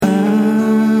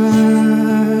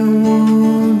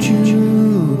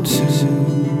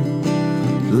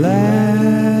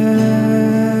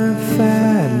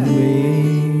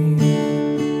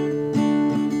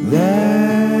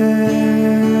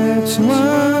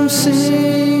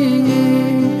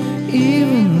singing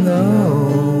even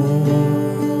though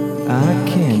I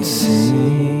can't sing.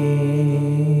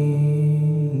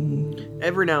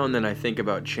 Every now and then I think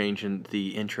about changing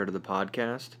the intro to the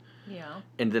podcast. Yeah.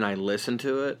 And then I listen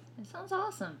to it. It sounds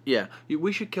awesome. Yeah.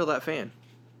 We should kill that fan.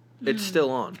 It's still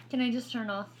on. Can I just turn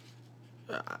off?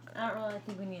 I don't really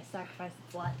think we need to sacrifice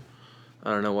its life. I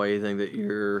don't know why you think that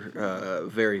you're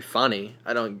very funny.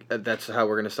 That's how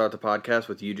we're going to start the podcast,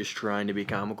 with you just trying to be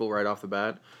comical right off the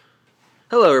bat.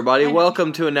 Hello, everybody.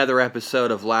 Welcome to another episode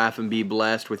of Laugh and Be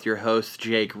Blessed with your host,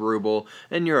 Jake Rubel,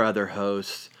 and your other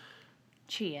host,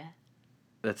 Chia.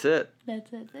 That's it.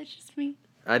 That's it. That's just me.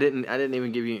 I didn't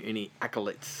even give you any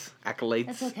accolades. That's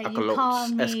okay. Accolades. You call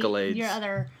me Escalades. your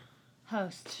other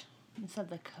host instead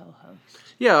of the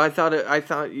co-host. Yeah, I thought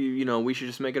we should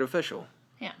just make it official.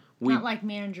 Yeah. Not like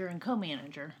manager and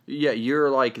co-manager. Yeah, you're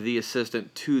like the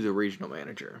assistant to the regional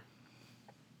manager.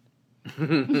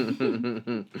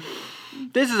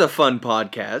 This is a fun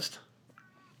podcast.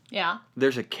 Yeah.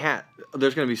 There's a cat.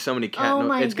 There's going to be so many cat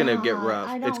notes. It's going to get rough.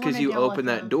 It's because you open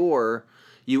that door.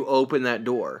 You open that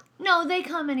door. No, they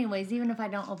come anyways, even if I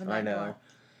don't open that door.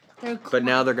 But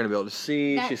now they're going to be able to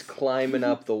see. She's climbing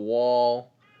up the wall.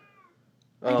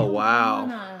 Oh,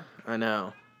 wow. I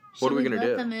know. What are we going to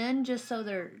do? Let them in just so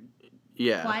they're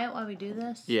quiet while we do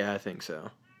this? Yeah, I think so.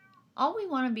 All we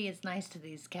want to be is nice to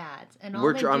these cats. And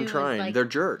I'm trying. They're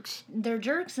jerks. They're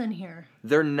jerks in here.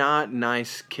 They're not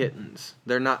nice kittens.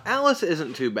 They're not. Alice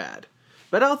isn't too bad.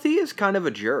 But Althea's kind of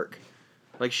a jerk.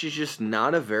 Like, she's just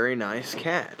not a very nice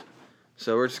cat.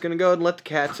 So we're just going to go ahead and let the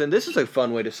cats in. This is a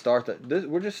fun way to start that.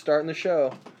 We're just starting the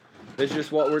show. It's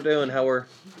just what we're doing,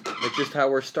 it's just how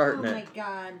we're starting it. Oh my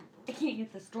God. I can't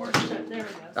get this door shut. There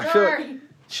we go. Sorry.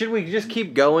 Should we just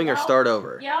keep going or start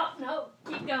over? No,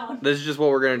 keep going. This is just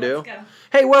what we're going to do? Let's go.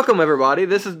 Hey, welcome everybody.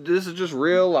 This is just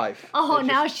real life. Oh,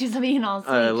 now she's being all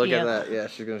sneaky. Look at that. Yeah,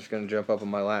 she's just going to jump up on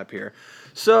my lap here.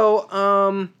 So,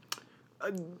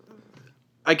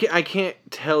 I can't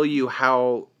tell you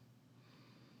how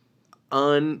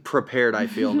unprepared I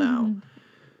feel now.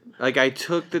 Like, I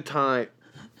took the time.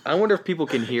 I wonder if people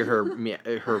can hear her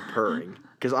purring,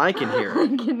 because I can hear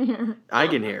it. I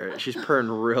can hear it. She's purring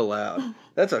real loud.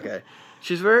 That's okay.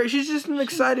 She's just an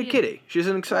excited kitty. She's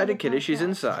an excited kitty. She's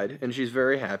inside, and she's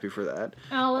very happy for that.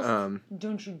 Alice,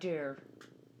 don't you dare.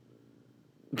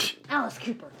 Alice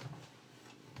Cooper.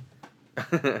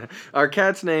 Our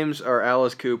cats' names are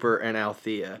Alice Cooper and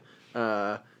Althea,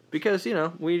 because,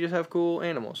 we just have cool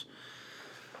animals.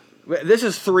 This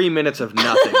is 3 minutes of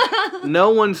nothing. No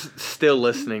one's still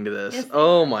listening to this.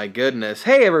 Oh my goodness.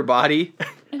 Hey everybody.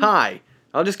 Hi.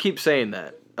 I'll just keep saying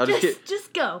that.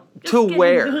 Just go. To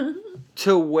where?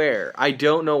 To where? I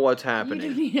don't know what's happening. You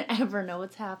don't need to ever know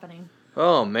what's happening.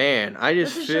 Oh man,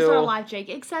 This is just our life, Jake.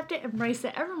 Accept it, embrace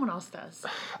it. Everyone else does.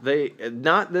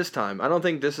 Not this time. I don't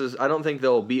think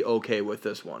they'll be okay with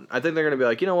this one. I think they're gonna be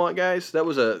like, you know what, guys? That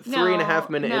was a 3.5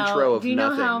 minute intro of nothing. Do you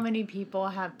know how many people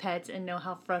have pets and know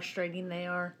how frustrating they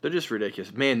are? They're just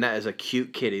ridiculous. Man, that is a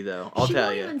cute kitty, though. I'll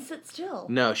tell you. She won't even sit still.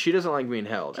 No, she doesn't like being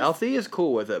held. Althea is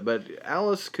cool with it, but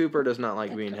Alice Cooper does not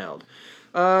like being held.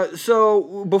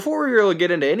 So, before we really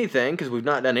get into anything, because we've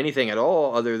not done anything at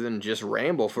all other than just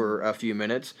ramble for a few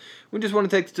minutes, we just want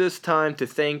to take this time to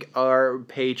thank our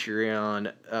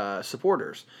Patreon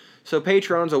supporters. So,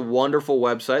 Patreon's a wonderful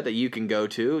website that you can go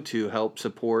to help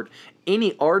support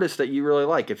any artist that you really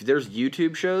like. If there's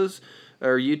YouTube shows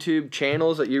or YouTube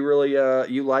channels that you really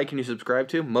you like and you subscribe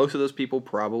to, most of those people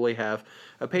probably have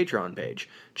a Patreon page,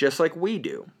 just like we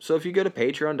do. So if you go to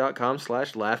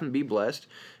patreon.com/laughandbeblessed,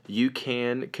 you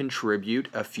can contribute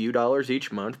a few dollars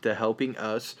each month to helping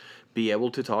us be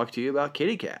able to talk to you about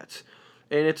kitty cats.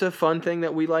 And it's a fun thing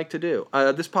that we like to do.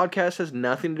 This podcast has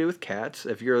nothing to do with cats.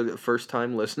 If you're a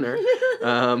first-time listener,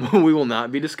 we will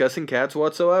not be discussing cats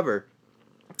whatsoever.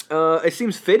 It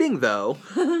seems fitting, though,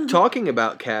 talking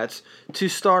about cats, to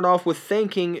start off with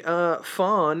thanking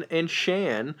Fawn and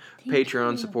Shan,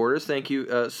 Patreon supporters. Thank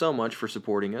you so much for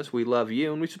supporting us. We love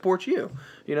you, and we support you,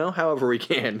 however we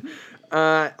can.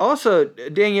 Also,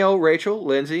 Danielle, Rachel,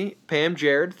 Lindsay, Pam,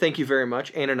 Jared, thank you very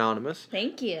much, and Anonymous.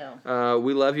 Thank you.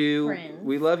 We love you. Friends.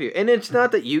 We love you. And it's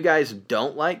not that you guys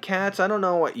don't like cats. I don't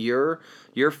know what your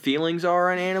feelings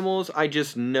are on animals. I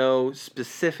just know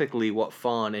specifically what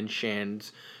Fawn and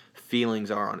Shan's feelings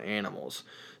are on animals.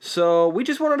 So we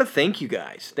just wanted to thank you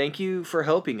guys. Thank you for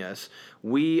helping us.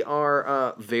 We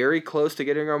are very close to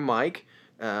getting our mic.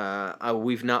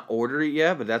 We've not ordered it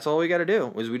yet, but that's all we got to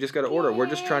do is we just got to order. We're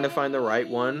just trying to find the right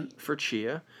one for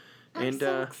Chia. I'm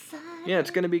so excited. Yeah,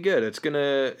 it's gonna be good. It's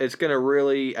gonna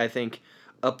really, I think,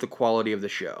 up the quality of the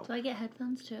show. Do I get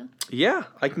headphones too? Yeah,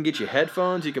 I can get you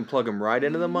headphones. You can plug them right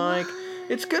into the mic.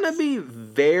 It's going to be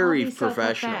very I'll be so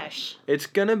professional. profesh. It's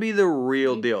going to be the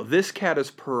real deal. This cat is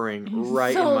purring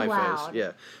right so in my loud. face.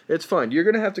 Yeah, it's fun. You're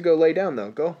going to have to go lay down,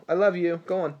 though. Go. I love you.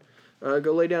 Go on.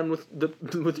 Go lay down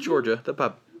with Georgia, the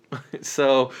pup.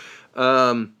 So,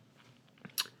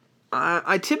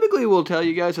 I typically will tell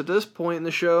you guys at this point in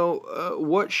the show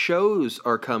what shows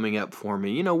are coming up for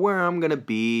me. You know, where I'm going to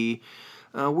be,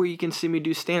 where you can see me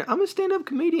do stand-up. I'm a stand-up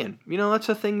comedian. You know, that's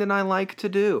a thing that I like to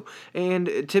do. And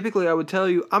typically I would tell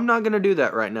you, I'm not going to do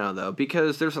that right now, though,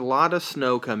 because there's a lot of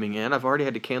snow coming in. I've already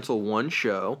had to cancel one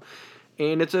show.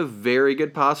 And it's a very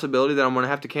good possibility that I'm going to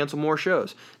have to cancel more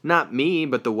shows. Not me,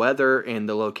 but the weather and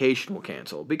the location will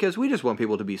cancel. Because we just want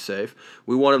people to be safe.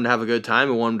 We want them to have a good time.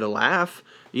 We want them to laugh,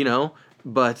 you know.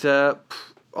 But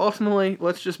ultimately,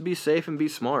 let's just be safe and be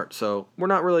smart. So we're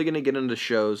not really going to get into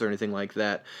shows or anything like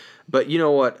that. But you know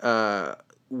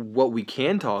what we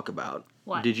can talk about?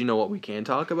 What? Did you know what we can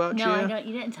talk about, No, Chia? I don't.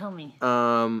 You didn't tell me.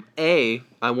 I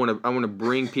want to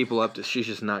bring people up to. She's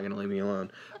just not going to leave me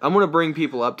alone. I'm going to bring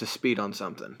people up to speed on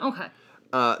something. Okay.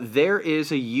 There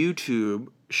is a YouTube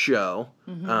show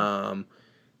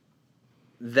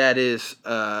that is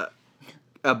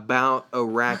about a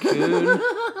raccoon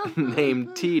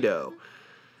named Tito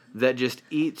that just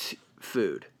eats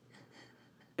food,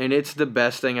 and it's the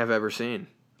best thing I've ever seen.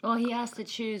 Well, he has to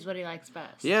choose what he likes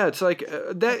best. Yeah, it's like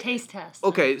that. A taste test.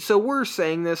 Okay, so we're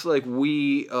saying this like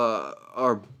we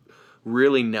are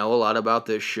really know a lot about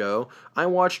this show. I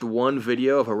watched one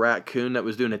video of a raccoon that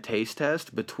was doing a taste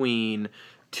test between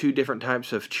two different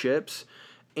types of chips,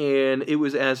 and it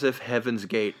was as if Heaven's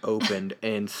Gate opened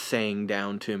and sang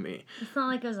down to me. It's not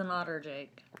like it was an otter,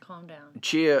 Jake. Calm down.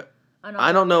 Chia,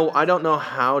 I don't know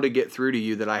how to get through to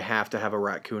you that I have to have a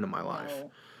raccoon in my life.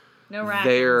 No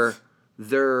raccoons.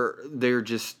 They're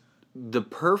just the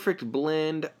perfect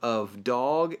blend of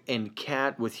dog and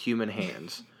cat with human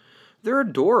hands. They're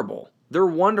adorable. They're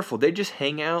wonderful. They just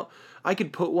hang out. I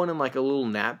could put one in like a little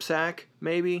knapsack,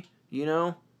 maybe. You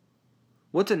know,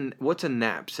 what's a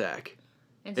knapsack?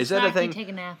 It's Is a that a sack thing? you take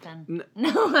a nap in.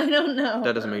 No, I don't know.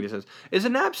 That doesn't make any sense. Is a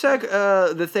knapsack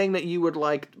the thing that you would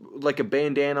like a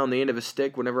bandana on the end of a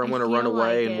stick whenever I want to run feel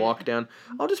away like and it. walk down?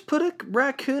 I'll just put a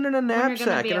raccoon in a you're gonna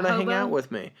knapsack be and a it'll hang hobo? out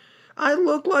with me. I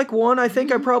look like one. I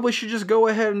think I probably should just go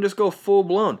ahead and just go full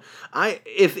blown.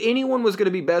 If anyone was going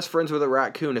to be best friends with a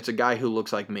raccoon, it's a guy who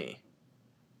looks like me.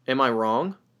 Am I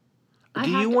wrong? Do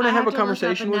you want to have a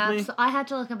conversation with me? I had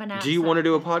to look up a knapsack. Do you want to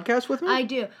do a podcast with me? I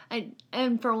do.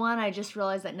 And for one, I just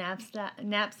realized that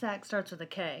knapsack starts with a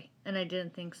K, and I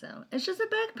didn't think so. It's just a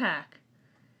backpack.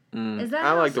 Is that I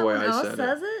how like the way someone I else said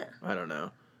says it? I don't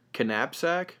know.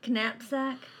 Knapsack?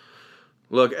 Knapsack?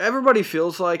 Look, everybody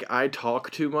feels like I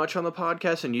talk too much on the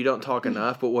podcast and you don't talk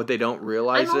enough, but what they don't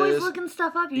realize I'm always is looking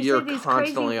stuff up. you're say these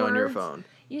constantly crazy on your words. phone.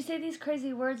 You say these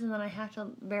crazy words, and then I have to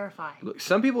verify. Look,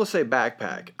 some people say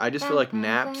backpack. I just feel like Backpack,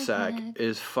 knapsack backpack.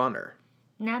 is funner.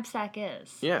 Knapsack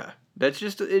is. Yeah. It's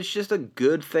just a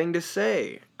good thing to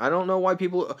say. I don't know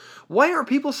why aren't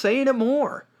people saying it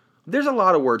more? There's a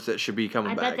lot of words that should be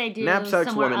coming I back. bet they do Knapsack's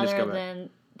somewhere one that needs to other come back. than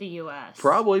the U.S.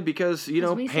 Probably because, you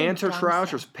know, we say pants or dumb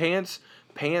trousers. stuff.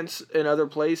 Pants in other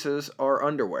places are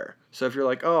underwear. So if you're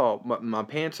like, oh, my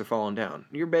pants are falling down,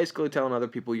 you're basically telling other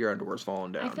people your underwear's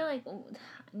falling down. I feel like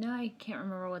now I can't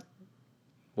remember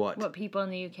what people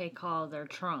in the UK call their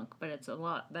trunk, but it's a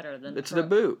lot better than It's trunk.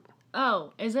 the boot.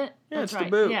 Oh, is it? Yeah, That's it's the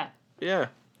right. boot. Yeah. Yeah.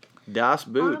 Das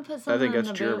Boot. put I something think in that's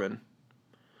the boot. German.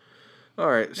 All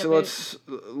right, so boot.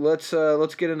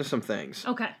 let's get into some things.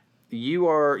 Okay.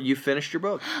 You finished your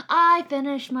book. I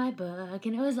finished my book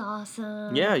and it was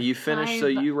awesome. Yeah, you finished, so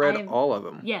you read I've- all of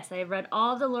them. Yes, I read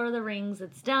all the Lord of the Rings.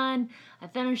 It's done. I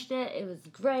finished it. It was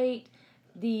great.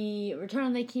 The Return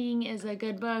of the King is a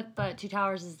good book, but Two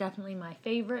Towers is definitely my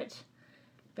favorite.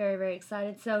 Very, very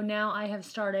excited. So now I have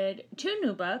started 2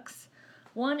 new books.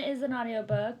 One is an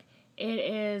audiobook. It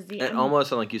is the... It almost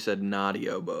sounded like you said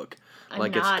naughty-o book.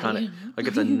 Like it's kind of like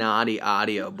it's a naughty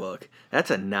audio book.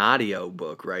 That's a naughty-o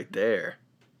book right there.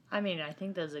 I mean, I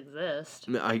think those exist.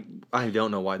 I don't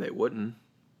know why they wouldn't.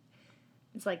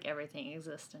 It's like everything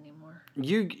exists anymore.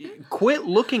 You quit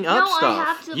looking up No, I stuff.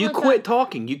 have to You look quit up-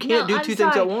 talking. You can't do I'm two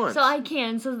things sorry. at once. So I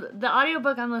can. So the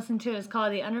audiobook I'm listening to is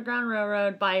called The Underground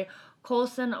Railroad by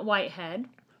Colson Whitehead.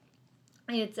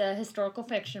 It's a historical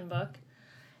fiction book.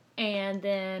 And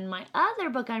then my other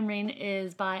book I'm reading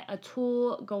is by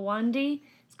Atul Gawande.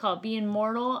 It's called Being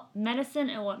Mortal, Medicine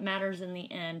and What Matters in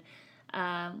the End.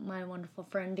 My wonderful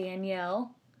friend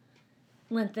Danielle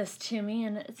lent this to me,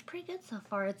 and it's pretty good so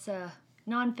far. It's a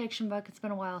nonfiction book. It's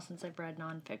been a while since I've read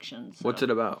nonfiction. So. What's it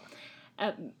about?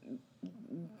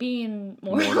 being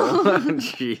Mortal. mortal.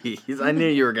 Jeez, I knew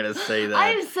you were gonna say that.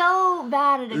 I'm so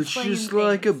bad at It's explaining just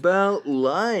like things. about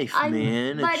life,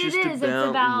 man. But It's just it is. about It's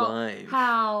about life.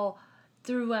 how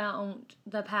throughout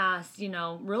the past,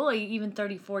 really even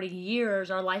 30, 40 years,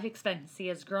 our life expectancy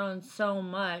has grown so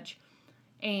much,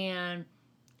 and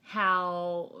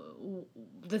how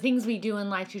the things we do in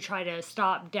life to try to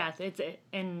stop death,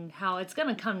 and how it's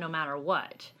going to come no matter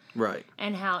what. Right.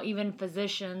 And how even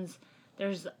physicians,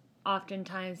 there's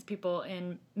oftentimes people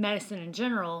in medicine in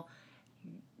general,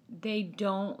 they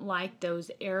don't like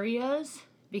those areas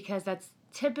because that's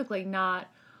typically not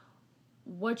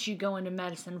what you go into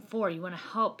medicine for. You want to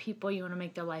help people, you want to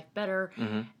make their life better,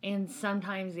 and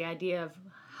sometimes the idea of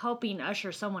helping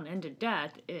usher someone into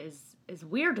death is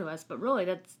weird to us, but really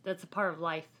that's a part of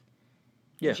life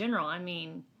in general. I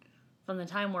mean, from the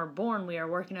time we're born, we are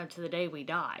working up to the day we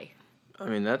die. I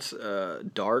mean, that's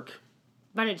dark.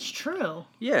 But it's true.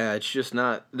 Yeah, it's just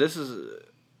not. This is.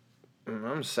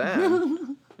 I'm sad.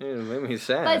 It made me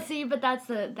sad. But that's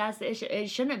the issue. It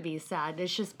shouldn't be sad.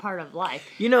 It's just part of life.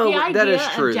 You know, the that is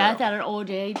idea true, of death though. at an old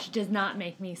age does not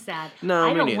make me sad. No, I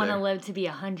me don't want to neither. live to be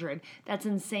 100. That's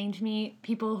insane to me.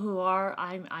 People who are,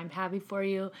 I'm happy for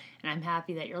you, and I'm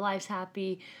happy that your life's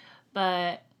happy.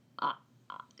 But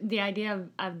the idea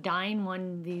of dying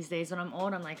one of these days when I'm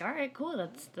old, I'm like, all right, cool.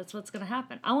 That's what's gonna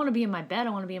happen. I want to be in my bed. I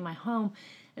want to be in my home,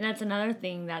 and that's another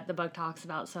thing that the book talks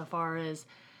about so far is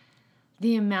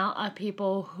the amount of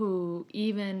people who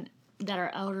even that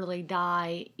are elderly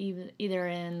die either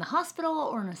in the hospital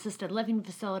or an assisted living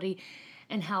facility,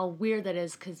 and how weird that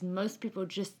is because most people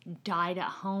just died at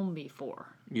home before.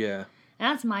 Yeah.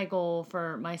 And that's my goal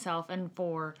for myself and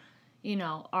for,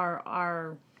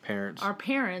 our Parents. Our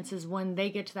parents is when they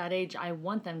get to that age, I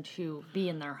want them to be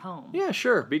in their home. Yeah,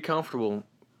 sure. Be comfortable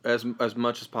as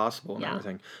much as possible and Yeah.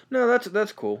 everything. No,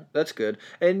 that's cool. That's good.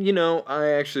 And I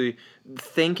actually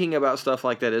thinking about stuff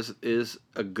like that is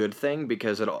a good thing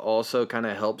because it also kind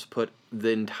of helps put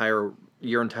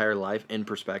your entire life in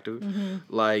perspective. Mm-hmm.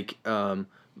 Like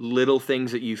little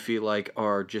things that you feel like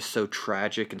are just so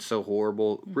tragic and so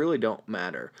horrible really don't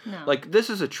matter. No. Like this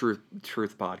is a truth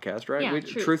podcast, right? Yeah,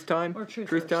 truth time. Or truthers.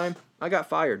 Truth time. I got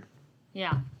fired.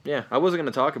 Yeah. Yeah, I wasn't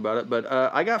going to talk about it, but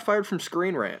I got fired from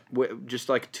Screen Rant just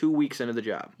like 2 weeks into the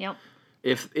job. Yep.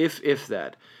 If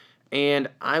that. And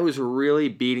I was really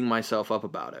beating myself up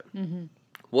about it. Mm-hmm.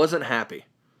 Wasn't happy.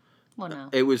 Well, no.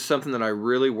 It was something that I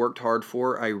really worked hard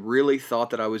for. I really thought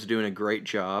that I was doing a great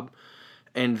job.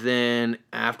 And then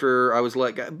after I was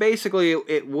let go, basically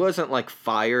it wasn't like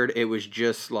fired. It was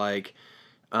just like...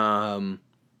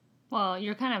 Well,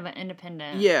 you're kind of an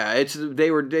independent. Yeah,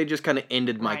 they just kind of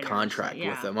ended my Writers, contract yeah.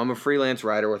 with them. I'm a freelance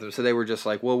writer with them, so they were just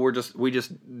like, well, we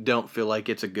just don't feel like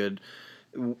it's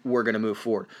we're gonna move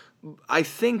forward. I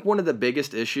think one of the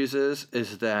biggest issues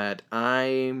is that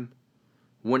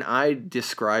when I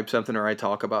describe something or I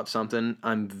talk about something,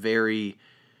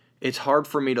 it's hard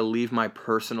for me to leave my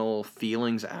personal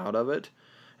feelings out of it.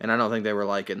 And I don't think they were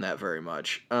liking that very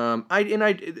much.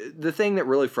 The thing that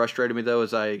really frustrated me though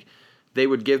is they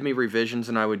would give me revisions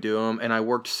and I would do them, and I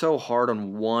worked so hard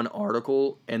on one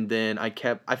article, and then I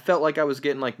felt like I was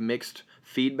getting like mixed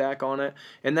feedback on it,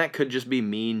 and that could just be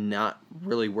me not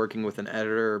really working with an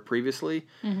editor previously.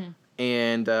 Mm-hmm.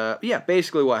 And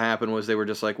basically what happened was they were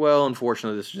just like, well,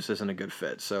 unfortunately this just isn't a good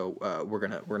fit, so we're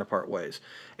gonna part ways.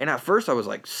 And at first I was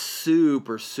like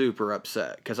super, super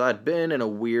upset because I'd been in a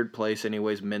weird place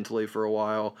anyways mentally for a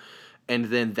while. And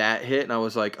then that hit, and I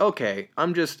was like, okay, I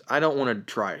don't want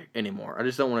to try anymore. I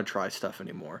just don't want to try stuff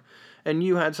anymore. And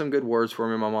you had some good words for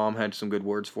me. My mom had some good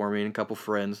words for me, and a couple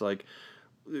friends, like,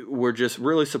 were just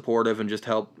really supportive and just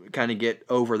helped kind of get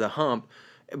over the hump.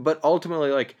 But ultimately,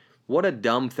 like, what a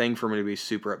dumb thing for me to be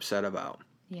super upset about.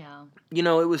 Yeah.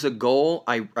 It was a goal.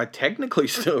 I technically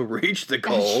still reached the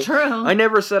goal. That's true. I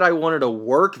never said I wanted to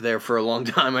work there for a long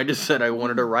time. I just said I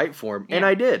wanted to write for him. Yeah. And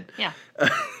I did. Yeah.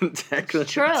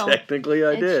 Technically,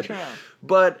 I did. True.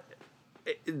 But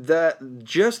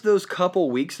just those couple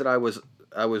weeks that I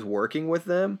was working with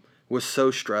them was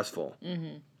so stressful.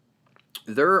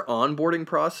 Mm-hmm. Their onboarding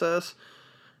process,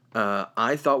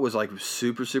 I thought was like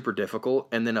super, super difficult.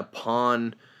 And then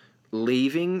upon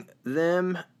leaving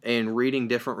them and reading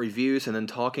different reviews and then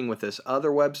talking with this other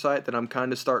website that I'm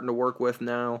kind of starting to work with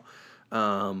now,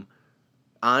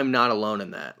 I'm not alone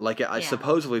in that. Like,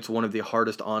 supposedly it's one of the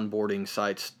hardest onboarding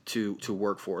sites to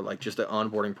work for. Like, just the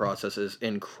onboarding process is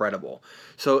incredible.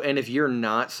 So, and if you're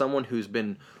not someone who's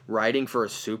been writing for a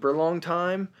super long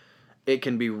time, it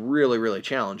can be really, really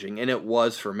challenging. And it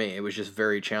was for me. It was just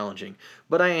very challenging.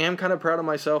 But I am kind of proud of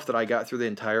myself that I got through the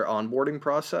entire onboarding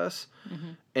process.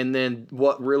 And then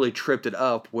what really tripped it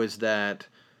up was that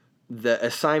the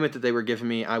assignment that they were giving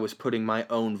me, I was putting my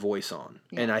own voice on.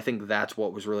 Yeah. And I think that's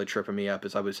what was really tripping me up,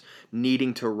 is I was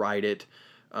needing to write it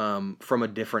from a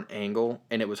different angle.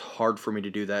 And it was hard for me to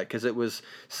do that because it was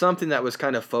something that was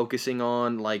kind of focusing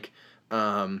on like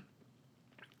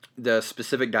the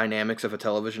specific dynamics of a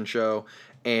television show.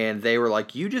 And they were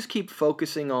like, you just keep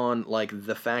focusing on like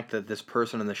the fact that this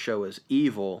person in the show is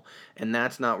evil, and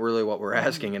that's not really what we're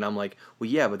asking. And I'm like, well,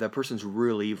 yeah, but that person's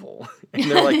real evil. And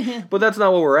they're like, but that's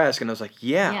not what we're asking. I was like,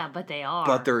 Yeah, but they are.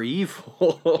 but they're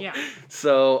evil. Yeah.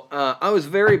 So I was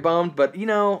very bummed, but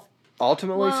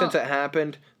ultimately, Well- since it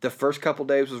happened, the first couple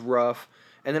days was rough.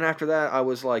 And then after that, I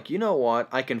was like, you know what?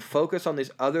 I can focus on these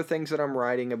other things that I'm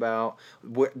writing about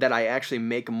that I actually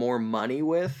make more money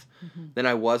with than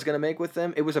I was going to make with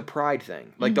them. It was a pride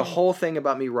thing. Like the whole thing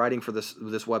about me writing for this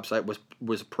website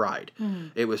was pride.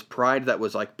 It was pride that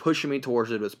was like pushing me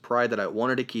towards it. It was pride that I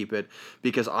wanted to keep it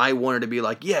because I wanted to be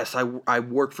like, yes, I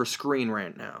work for Screen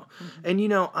Rant now. And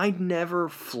I never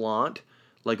flaunt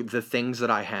like the things that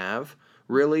I have.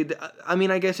 Really, I mean,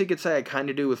 I guess you could say I kind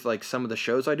of do with like some of the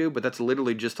shows I do, but that's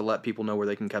literally just to let people know where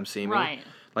they can come see me. Right.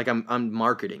 Like I'm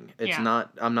marketing. It's Yeah.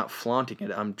 not. I'm not flaunting it.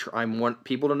 I want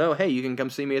people to know, hey, you can come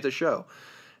see me at the show.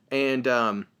 And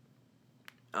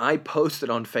I posted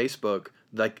on Facebook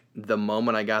like the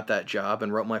moment I got that job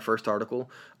and wrote my first article.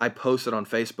 I posted on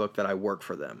Facebook that I work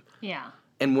for them. Yeah.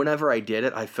 And whenever I did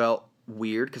it, I felt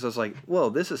weird because I was like, whoa,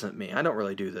 this isn't me. I don't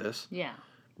really do this. Yeah.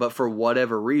 But for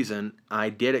whatever reason, I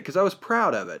did it because I was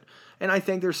proud of it. And I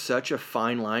think there's such a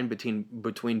fine line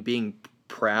between being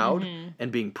proud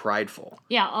and being prideful.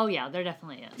 Yeah. Oh, yeah. There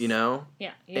definitely is. Yeah,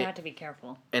 Yeah. You have to be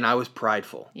careful. and I was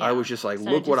prideful. Yeah. I was just like,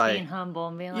 Instead look of what just being humble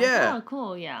and being like, Yeah. oh,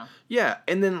 cool. Yeah. Yeah,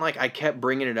 and then like I kept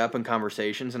bringing it up in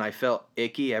conversations, and I felt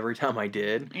icky every time I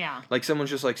did. Yeah. Like someone's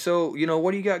just like, so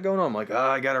what do you got going on? I'm like,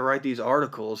 I got to write these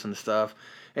articles and stuff.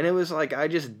 And it was like I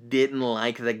just didn't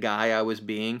like the guy I was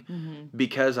being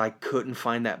because I couldn't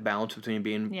find that balance between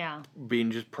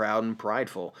being just proud and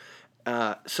prideful.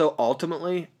 So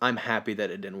ultimately, I'm happy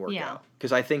that it didn't work Yeah. out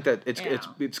because I think that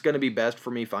it's going to be best for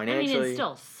me I financially. mean, it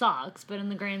still sucks, but in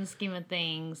the grand scheme of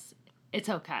things, it's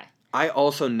okay. I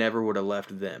also never would have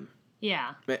left them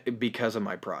Yeah. because of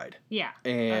my pride. Yeah.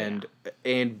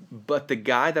 But the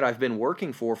guy that I've been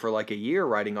working for like a year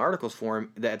writing articles for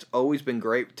him, that's always been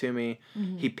great to me.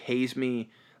 He pays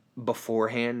me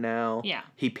beforehand now. Yeah.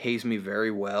 He pays me very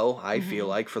well, I feel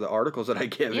like, for the articles that I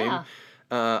give Yeah. him.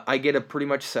 I get to pretty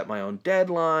much set my own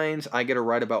deadlines. I get to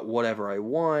write about whatever I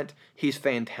want. He's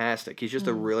fantastic. He's just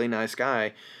a really nice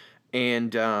guy.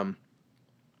 And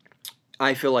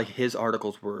I feel like his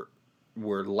articles were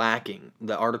lacking.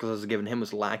 The articles I was giving him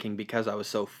was lacking because I was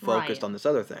so focused Right. on this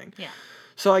other thing. Yeah.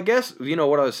 So I guess,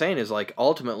 what I was saying is like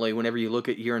ultimately whenever you look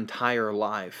at your entire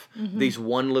life, these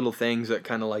one little things that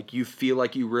kind of like you feel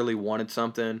like you really wanted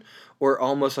something or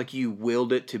almost like you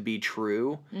willed it to be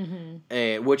true,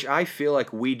 which I feel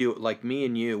like we do, like me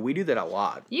and you, we do that a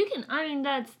lot. You can. I mean,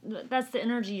 that's the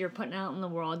energy you're putting out in the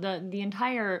world. The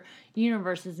entire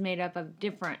universe is made up of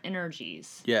different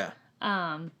energies. Yeah.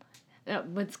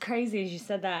 What's crazy is you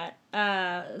said that.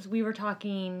 We were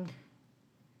talking.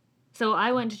 So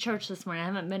I went to church this morning. I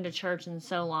haven't been to church in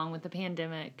so long with the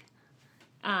pandemic.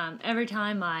 Every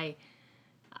time I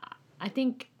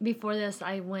think before this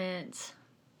I went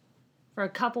for a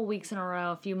couple weeks in a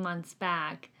row, a few months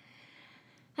back.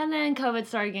 And then COVID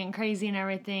started getting crazy and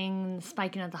everything,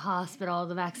 spiking at the hospital.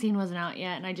 The vaccine wasn't out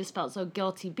yet, and I just felt so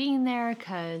guilty being there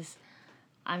because,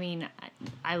 I mean,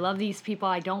 I love these people.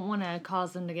 I don't want to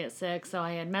cause them to get sick. So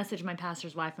I had messaged my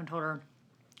pastor's wife and told her,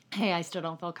 hey, I still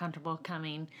don't feel comfortable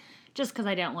coming, just because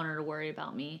I didn't want her to worry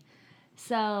about me.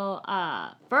 So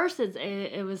first,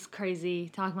 it was crazy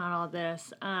talking about all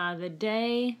this. The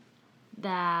day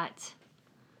that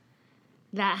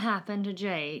happened to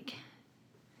Jake,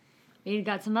 we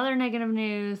got some other negative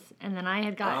news, and then I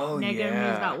had got negative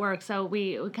news about work. So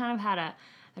we kind of had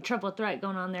a triple threat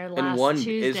going on there last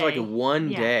Tuesday. It's like one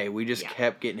day we just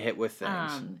kept getting hit with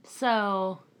things.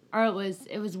 Or it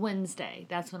was Wednesday.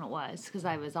 That's when it was because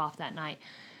I was off that night.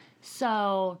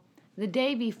 So the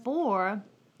day before,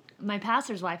 my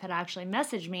pastor's wife had actually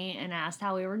messaged me and asked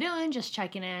how we were doing, just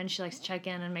checking in. She likes to check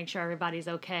in and make sure everybody's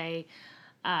okay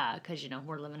because,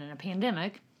 we're living in a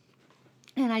pandemic.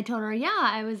 And I told her, yeah,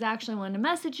 I was actually wanting to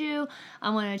message you.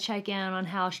 I wanted to check in on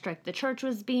how strict the church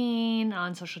was being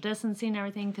on social distancing and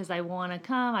everything because I want to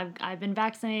come. I've been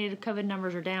vaccinated. COVID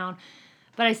numbers are down.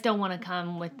 But I still want to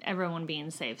come with everyone being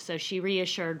safe. So she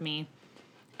reassured me.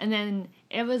 And then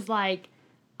it was like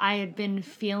I had been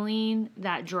feeling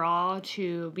that draw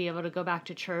to be able to go back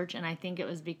to church, and I think it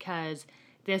was because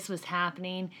this was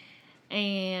happening.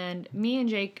 And me and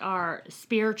Jake are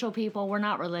spiritual people. We're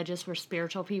not religious. We're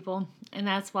spiritual people. And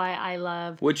that's why I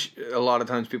love... Which a lot of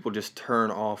times people just turn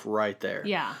off right there.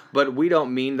 Yeah. But we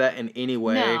don't mean that in any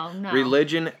way. No.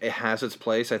 Religion, it has its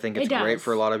place. I think it's It does. great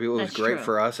for a lot of people. It was That's great true.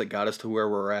 for us. It got us to where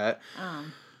we're at.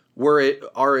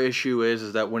 Our issue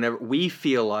is that whenever we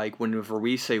feel like, whenever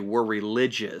we say we're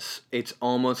religious, it's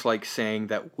almost like saying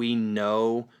that we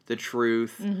know the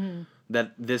truth,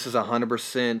 that this is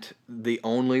 100% the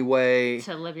only way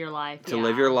to live your life. to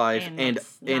live your life, and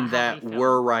that's not how that we feel.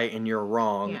 we're right and you're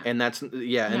wrong, Yeah. and that's and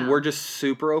No. we're just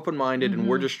super open-minded, and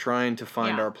we're just trying to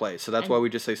find Yeah. our place. So that's And- why we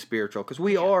just say spiritual, because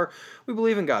we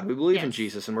believe in God, we believe in Yes.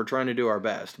 Jesus, and we're trying to do our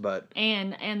best. But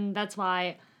And that's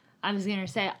why I was gonna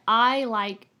say I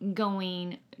like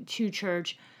going to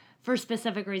church for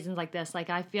specific reasons like this. Like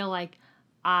I feel like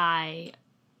I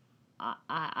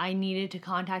needed to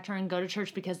contact her and go to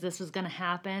church because this was gonna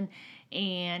happen,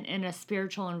 and in a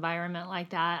spiritual environment like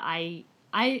that, I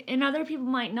and other people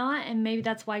might not, and maybe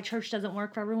that's why church doesn't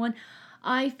work for everyone.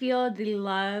 I feel the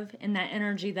love and that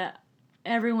energy that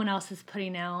everyone else is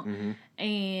putting out,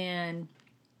 and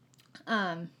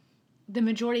the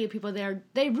majority of people there,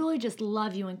 they really just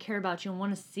love you and care about you and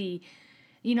want to see,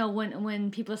 you know,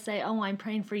 when people say, oh, I'm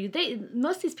praying for you,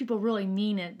 most of these people really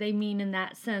mean it. They mean in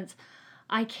that sense,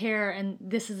 I care, and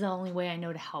this is the only way I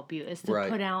know to help you, is to Right.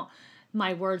 put out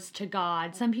my words to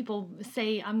God. Some people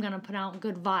say I'm going to put out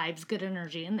good vibes, good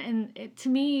energy, and to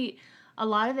me, a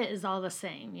lot of it is all the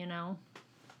same, you know?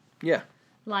 yeah,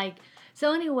 Like,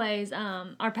 so anyways,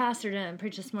 our pastor didn't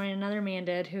preach this morning. Another man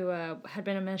did who had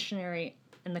been a missionary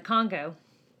in the Congo.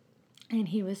 And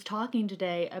he was talking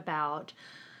today about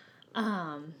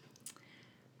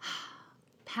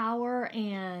power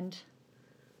and,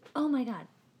 oh my God,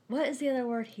 what is the other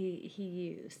word he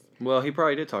used? well, he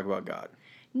probably did talk about God,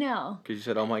 No. because you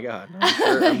said, "Oh my God." I'm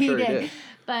sure he did.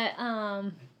 But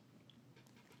now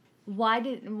I I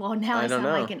don't sound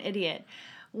know. like an idiot.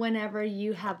 Whenever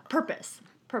you have purpose.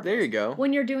 There you go.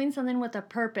 When you're doing something with a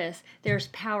purpose, there's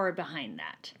power behind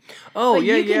that. Oh But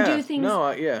yeah, you can yeah. do things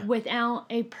no, yeah, without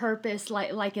a purpose,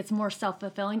 like it's more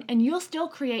self-fulfilling, and you'll still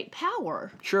create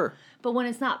power. sure. But when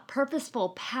it's not purposeful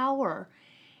power,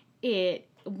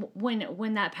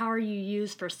 when that power you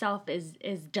use for self is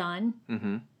done,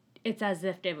 it's as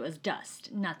if it was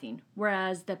dust, nothing.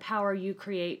 Whereas the power you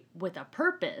create with a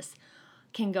purpose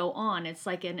can go on. It's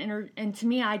like and to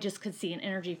me, I just could see an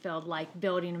energy field like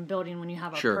building and building when you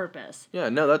have a Sure. purpose. Yeah,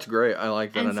 no, that's great. I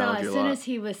like that And so analogy as a soon lot. as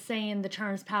he was saying the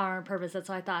terms power and purpose, that's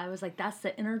what I thought. I was like, that's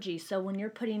the energy. So when you're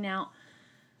putting out,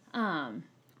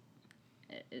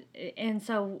 and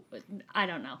so I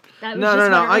don't know. That was No.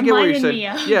 just what it I get what you're reminded me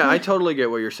saying. of. Yeah, I totally get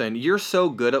what you're saying. You're so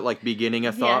good at like beginning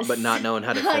a thought, Yes. but not knowing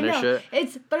how to I finish know.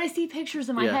 it. But I see pictures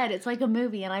in my Yeah. head. It's like a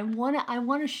movie, and I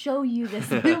want to show you this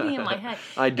movie in my head.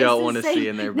 I It's don't the want to same- see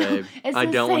in there, no, babe. it's I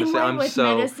the don't want to same see. way I'm with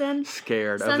so medicine.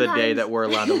 scared of the day Sometimes- that we're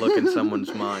allowed to look in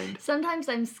someone's mind. Sometimes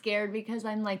I'm scared because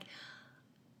I'm like,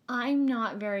 I'm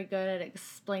not very good at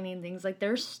explaining things. Like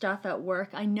there's stuff at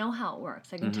work. I know how it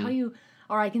works. I can tell you,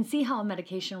 or I can see how a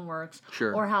medication works,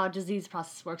 Sure. or how a disease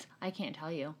process works. I can't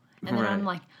tell you. And then I'm Right.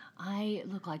 like, I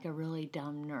look like a really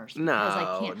dumb nurse because I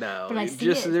No, can't. no. But I see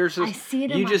just, it. There's I just, see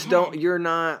it in you my just head. don't. You're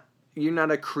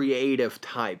not a creative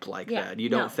type like Yeah, that. You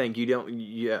no. don't think. You don't.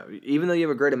 Yeah. Even though you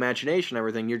have a great imagination, and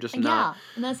everything, you're just not. Yeah,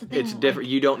 and that's the thing. It's like, different.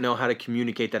 You don't know how to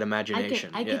communicate that I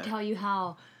imagination. could yeah. tell you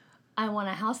how I want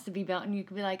a house to be built, and you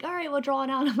could be like, "All right, we'll draw it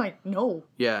out." I'm like, "No."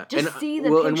 Yeah, Just see the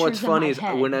and what's pictures in funny my is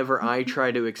head. whenever I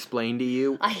try to explain to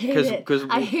you, I hate it.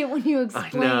 I hate when you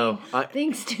explain know.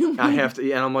 things to me. I have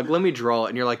to, and I'm like, let me draw it,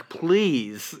 and you're like,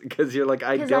 please, because you're like,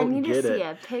 I Because I don't need get to it. see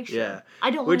a picture. Yeah,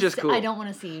 I don't which want is to. cool. I don't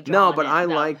want to see you draw. No, but I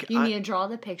like- You I- need to draw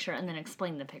the picture and then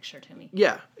explain the picture to me.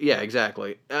 Yeah,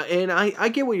 exactly. And I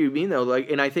get what you mean though,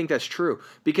 like, and I think that's true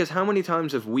because how many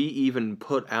times have we even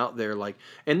put out there like,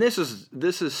 and this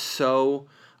is so.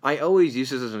 I always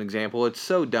use this as an example. It's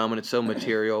so dumb and it's so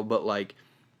material, but like,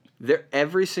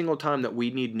 every single time that we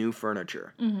need new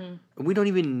furniture, we don't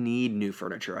even need new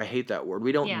furniture. I hate that word.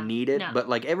 We don't Yeah, need it, no. but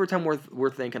like every time we're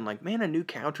thinking like, man, a new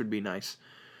couch would be nice.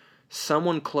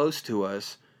 Someone close to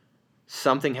us,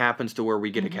 something happens to where we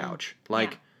get a couch.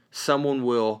 Like Yeah. someone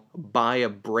will buy a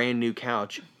brand new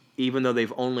couch, even though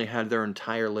they've only had their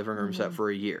entire living room set for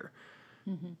a year,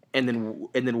 and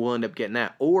then we'll end up getting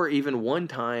that. Or even one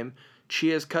time,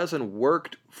 Chia's cousin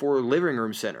worked for Living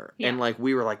Room Center, and Yeah. like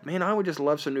we were like, man, I would just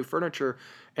love some new furniture.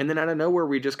 And then out of nowhere,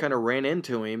 we just kind of ran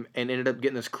into him and ended up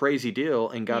getting this crazy deal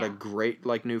and got a Yeah. great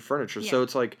like new furniture. Yeah. So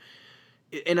it's like,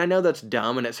 and I know that's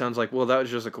dumb, and it sounds like, well, that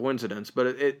was just a coincidence, but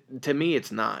it to me,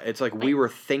 it's not. It's like we were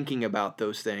thinking about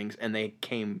those things, and they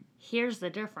came. Here's the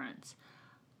difference.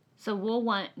 So we'll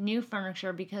want new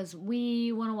furniture because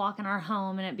we want to walk in our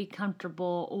home and it be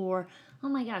comfortable, or, oh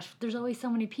my gosh, there's always so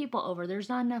many people over. There's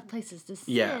not enough places to sit.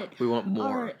 Yeah, we want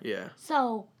more. Or, yeah.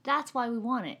 So that's why we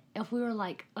want it. If we were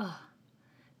like, ugh,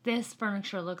 this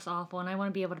furniture looks awful, and I want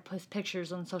to be able to post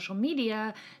pictures on social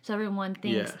media so everyone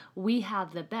thinks we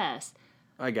have the best.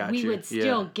 I got we you. would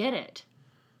still get it,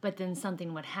 but then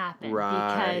something would happen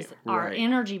because our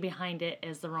energy behind it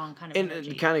is the wrong kind of energy.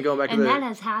 And kind of going back to that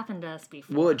has happened to us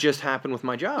before. Well, it just happened with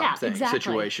my job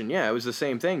situation. Yeah, it was the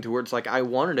same thing to where it's like I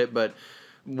wanted it, but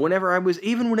whenever I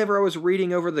was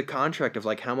reading over the contract of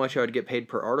like how much I would get paid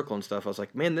per article and stuff, I was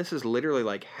like, man, this is literally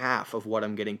like half of what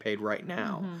I'm getting paid right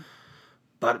now. Mm-hmm.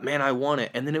 But man, I want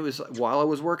it. And then it was while I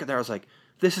was working there, I was like,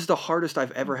 this is the hardest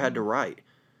I've ever had to write.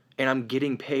 And I'm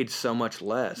getting paid so much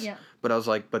less. Yeah. But I was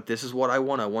like, but this is what I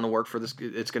want. I want to work for this.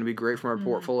 It's going to be great for my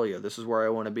portfolio. This is where I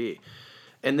want to be.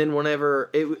 And then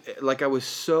whenever I was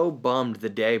so bummed the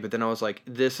day, but then I was like,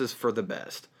 this is for the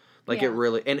best. Like it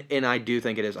really, and I do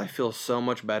think it is. I feel so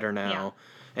much better now. Yeah.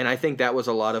 And I think that was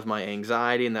a lot of my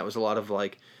anxiety, and that was a lot of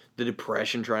like the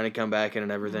depression trying to come back in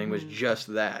and everything was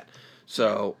just that.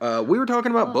 So we were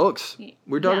talking about books. We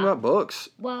were talking about books.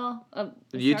 Well,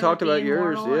 you talked about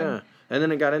yours, and then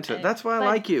it got into it. That's why I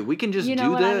like you. We can just do this. You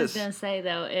know what I was going to say,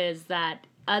 though, is that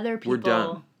other people... We're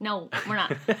done. No, we're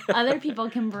not. Other people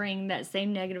can bring that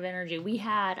same negative energy. We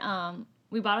had...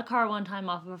 we bought a car one time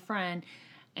off of a friend,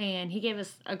 and he gave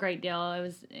us a great deal. It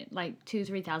was like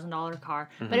 $2,000-$3,000 car,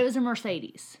 but it was a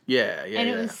Mercedes. Yeah. And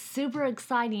it was super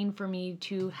exciting for me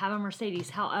to have a Mercedes.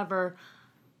 However...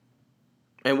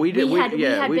 And we had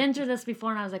been through this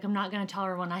before, and I was like, I'm not going to tell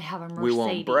her when I have a Mercedes. We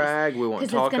won't brag. We won't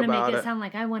talk about it. Because it's going to make it sound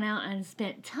like I went out and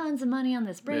spent tons of money on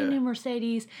this brand new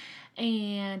Mercedes.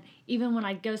 And even when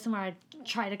I'd go somewhere, I'd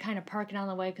try to kind of park it out of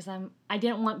the way because I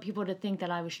didn't want people to think that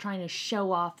I was trying to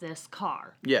show off this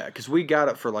car. Yeah, because we got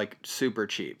it for like super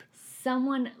cheap.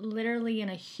 Someone literally in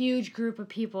a huge group of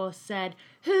people said,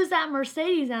 who's that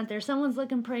Mercedes out there? Someone's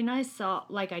looking pretty nice. So,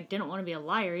 like, I didn't want to be a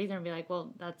liar either and be like,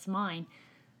 well, that's mine.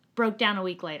 Broke down a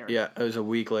week later. Yeah, it was a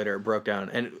week later. It broke down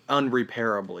and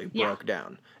unrepairably broke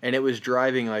down. And it was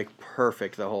driving like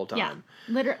perfect the whole time. Yeah,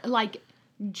 literally, like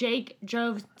Jake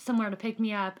drove somewhere to pick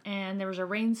me up, and there was a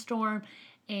rainstorm.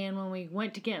 And when we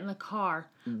went to get in the car,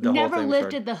 we never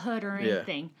lifted the hood or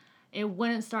anything. It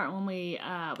wouldn't start when we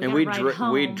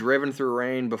home. We'd driven through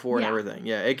rain before and everything.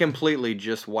 Yeah, it completely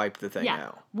just wiped the thing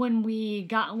out. When we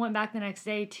went back the next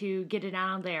day to get it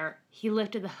out of there, he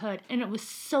lifted the hood, and it was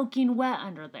soaking wet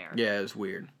under there. Yeah, it was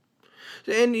weird.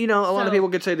 And, a lot of people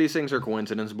could say these things are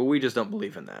coincidences, but we just don't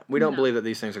believe in that. We don't believe that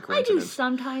these things are coincidences. I do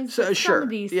sometimes. So, sure. Some of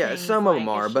these things, some of them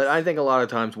are, but I think a lot of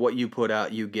times what you put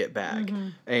out, you get back. Mm-hmm.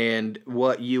 And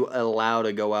what you allow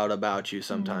to go out about you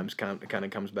sometimes kind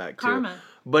of comes back too. Karma.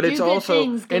 But it's also, I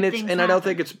don't think it's, and I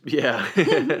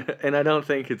don't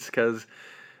think it's because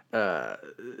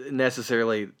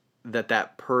necessarily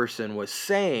that person was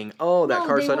saying, "Oh, that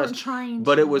car's so nice,"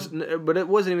 but it wasn't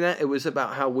even that. It was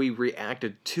about how we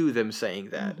reacted to them saying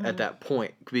that at that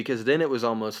point, because then it was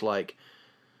almost like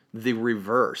the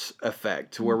reverse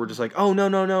effect, where we're just like, "Oh,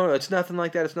 no, it's nothing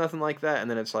like that. It's nothing like that," and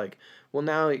then it's like, well,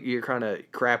 now you're kind of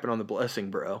crapping on the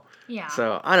blessing, bro. Yeah.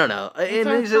 So I don't know.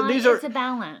 It's a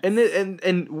balance. And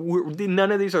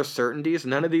none of these are certainties.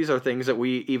 None of these are things that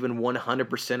we even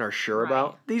 100% are sure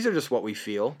about. These are just what we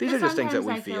feel. These are just things that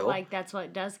we feel. I feel like that's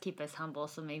what does keep us humble.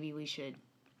 So maybe we should,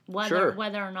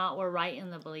 whether or not we're right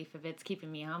in the belief, if it's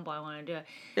keeping me humble, I want to do it.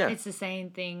 Yeah. It's the same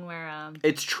thing where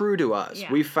it's true to us.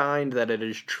 Yeah. We find that it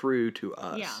is true to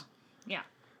us. Yeah. Yeah.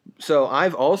 So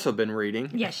I've also been reading.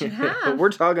 Yes, you have.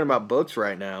 We're talking about books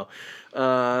right now.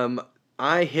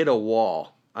 I hit a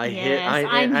wall. I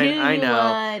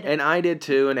know. Would. And I did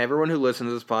too, and everyone who listens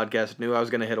to this podcast knew I was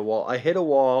going to hit a wall. I hit a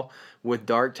wall with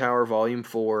Dark Tower Volume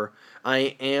 4.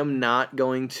 I am not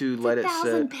going to let it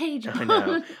sit. 1,000-page book. I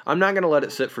know. I'm not going to let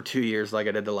it sit for 2 years like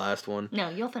I did the last one. No,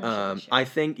 you'll finish it. I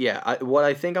think, what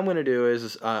I think I'm going to do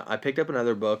is I picked up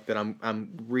another book that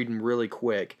I'm reading really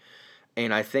quick.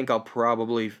 And I think I'll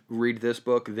probably read this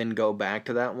book, then go back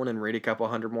to that one and read a couple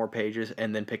hundred more pages,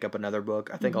 and then pick up another book.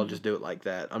 I think I'll just do it like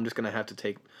that. I'm just going to have to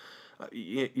take,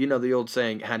 the old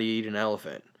saying, how do you eat an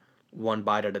elephant? One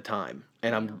bite at a time.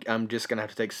 And I'm just going to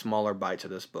have to take smaller bites of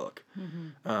this book.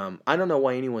 Mm-hmm. I don't know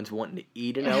why anyone's wanting to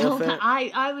eat an elephant.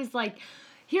 I was like...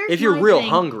 If you're real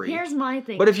hungry. Here's my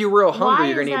thing. But if you're real hungry,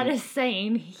 you're going to eat... Why is that a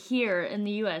saying here in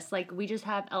the U.S.? Like, we just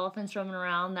have elephants roaming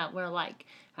around that we're like,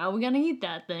 how are we going to eat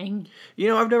that thing?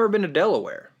 I've never been to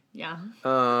Delaware. Yeah.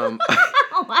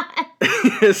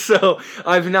 So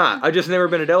I've not. I've just never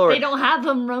been to Delaware. They don't have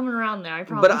them roaming around there, I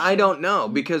promise. But I don't know,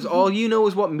 because all you know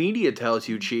is what media tells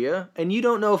you, Chia, and you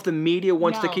don't know if the media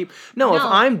wants to No. keep. No, if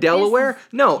I'm Delaware,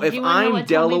 Do you wanna know what told me this?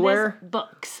 Delaware.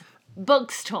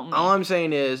 Books told me. All I'm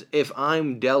saying is, if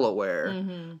I'm Delaware,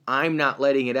 I'm not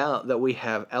letting it out that we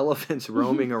have elephants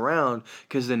roaming around,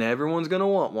 because then everyone's going to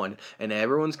want one, and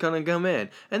everyone's going to come in.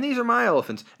 And these are my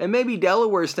elephants. And maybe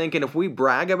Delaware's thinking if we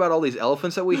brag about all these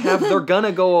elephants that we have, they're going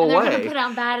to go And away. they're going to put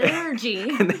out bad energy.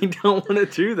 And they don't want to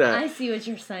do that. I see what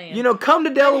you're saying. You know, come to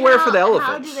Delaware for the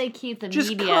elephants. How do they keep the Just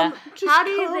media? come- just How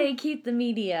do come. they keep the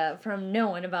media from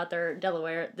knowing about the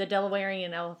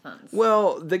Delawarean elephants?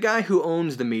 Well, the guy who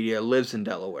owns the media lives in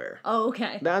Delaware. Oh,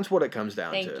 okay. That's what it comes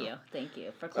down to. Thank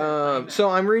you for clarifying that. So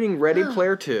I'm reading Ready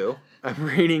Player 2. I'm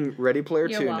reading Ready Player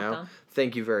You're 2 now. welcome.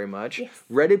 Thank you very much. Yes.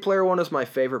 Ready Player 1 is my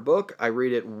favorite book. I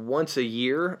read it once a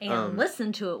year. And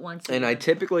listen to it once a And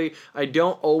year. I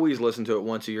don't always listen to it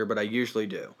once a year, but I usually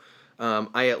do.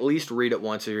 I at least read it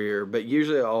once a year, but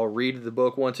usually I'll read the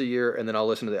book once a year, and then I'll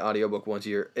listen to the audiobook once a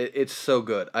year. It's so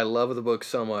good. I love the book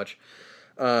so much.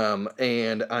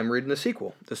 And I'm reading the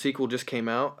sequel. The sequel just came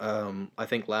out, I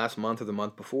think last month or the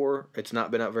month before. It's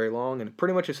not been out very long, and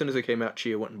pretty much as soon as it came out,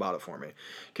 Chia went and bought it for me,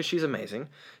 because she's amazing.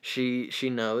 She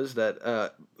knows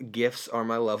that gifts are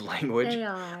my love language. They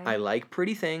are. I like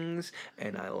pretty things,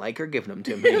 and I like her giving them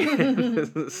to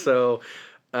me. So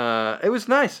it was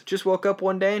nice. Just woke up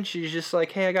one day, and she's just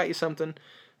like, "Hey, I got you something."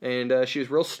 And she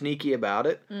was real sneaky about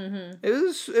it. Mm-hmm. It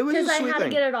was a Because I sweet had thing.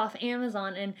 to get it off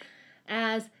Amazon, and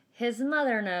as his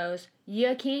mother knows,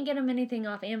 you can't get him anything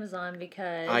off Amazon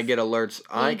because I get alerts.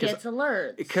 he gets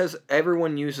alerts. Because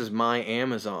everyone uses my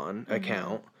Amazon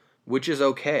account, which is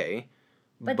okay.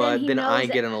 But But then he then I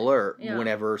knows get an alert yeah.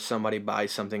 whenever somebody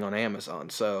buys something on Amazon.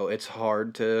 So it's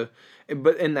hard to.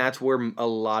 And that's where a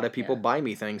lot of people buy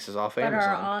me things is off But our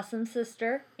Amazon. awesome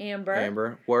sister,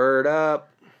 Amber, word up.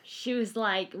 she was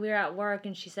like, we were at work,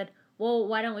 and she said, well,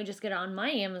 why don't we just get it on my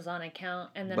Amazon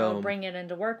account, and then I'll Boom. bring it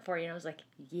into work for you? And I was like,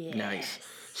 yes. Nice.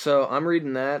 So I'm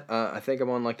reading that. I think I'm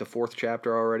on like the 4th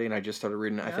chapter already, and I just started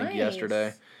reading it, I think, Nice.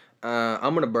 yesterday.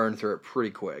 I'm going to burn through it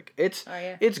pretty quick. Are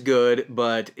ya? It's good,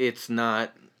 but it's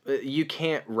not... You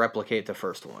can't replicate the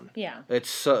first one. Yeah.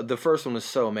 The first one was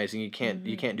so amazing. You can't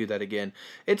do that again.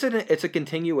 It's a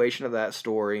continuation of that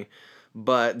story,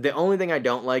 but the only thing I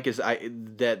don't like is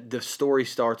that the story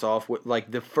starts off with,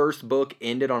 like, the first book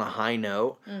ended on a high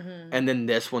note, and then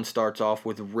this one starts off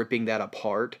with ripping that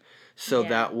apart. So Yeah.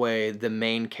 that way the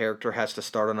main character has to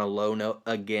start on a low note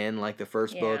again, like the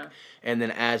first book, Yeah. and then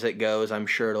as it goes, I'm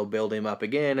sure it'll build him up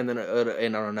again, and then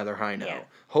end on another high note. Yeah.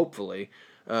 Hopefully.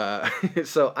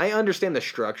 So I understand the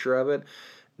structure of it.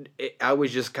 I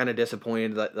was just kind of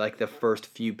disappointed that, like, the first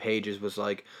few pages was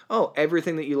like, oh,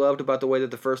 everything that you loved about the way that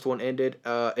the first one ended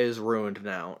is ruined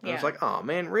now. And I was Yeah. like, oh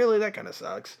man, really? That kind of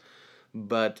sucks.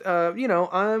 But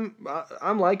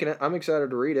I'm liking it. I'm excited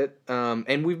to read it.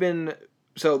 And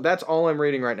so that's all I'm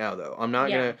reading right now, though. I'm not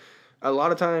gonna. A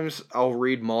lot of times I'll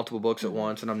read multiple books at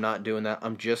once, and I'm not doing that.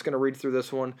 I'm just gonna read through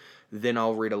this one. Then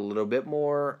I'll read a little bit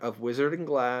more of Wizard and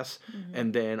Glass,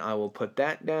 and then I will put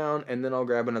that down, and then I'll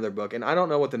grab another book. And I don't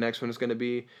know what the next one is gonna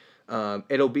be.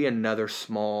 It'll be another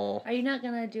small. Are you not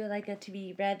going to do like a to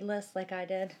be read list like I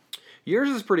did? Yours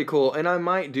is pretty cool, and I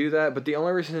might do that, but the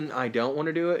only reason I don't want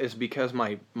to do it is because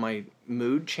my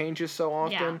mood changes so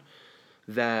often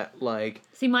that, like...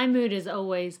 See, my mood is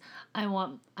always I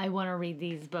want to read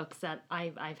these books that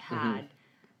I've had.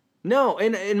 No,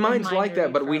 and mine's mine like are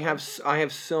that, but forever. I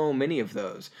have so many of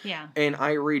those. Yeah. And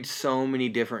I read so many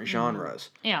different genres.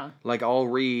 Yeah. Like, I'll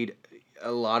read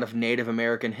a lot of Native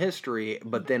American history,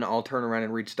 but then I'll turn around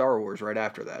and read Star Wars right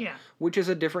after that. Yeah. Which is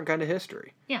a different kind of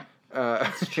history. Yeah.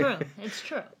 It's True. It's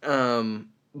true.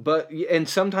 And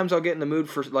sometimes I'll get in the mood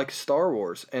for, like, Star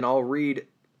Wars, and I'll read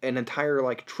an entire,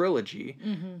 like, trilogy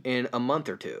in a month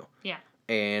or two. Yeah.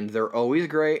 And they're always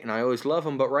great, and I always love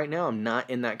them, but right now I'm not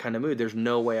in that kind of mood. There's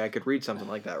no way I could read something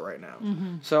like that right now.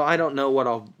 So I don't know what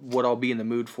I'll be in the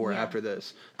mood for Yeah. after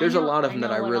this. There's a lot of them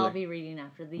that I know what really... I'll be reading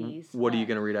after these. What are you but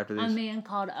going to read after A these? Man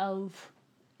Called Ove.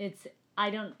 It's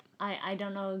I don't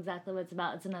know exactly what it's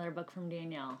about. It's another book from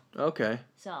Danielle. Okay.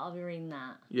 So I'll be reading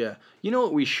that. Yeah. You know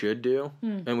what we should do,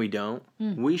 Hmm. and we don't?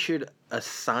 We should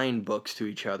assign books to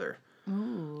each other.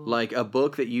 Ooh. Like a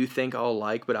book that you think I'll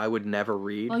like, but I would never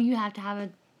read. Well, you have to have a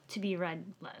to be read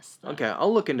list. Though. Okay,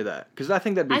 I'll look into that, because I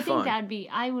think that'd be fun.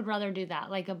 I would rather do that.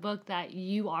 Like a book that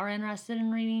you are interested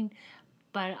in reading,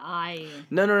 but I...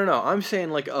 No. I'm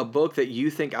saying like a book that you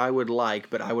think I would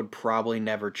like, but I would probably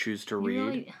never choose to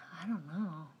read. I don't know.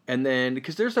 And then,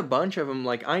 because there's a bunch of them,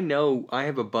 like, I know I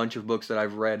have a bunch of books that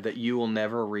I've read that you will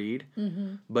never read.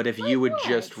 Mm-hmm. But if you would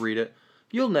just read it,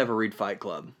 you'll never read Fight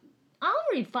Club. I'll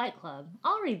read Fight Club.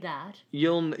 I'll read that.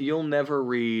 You'll never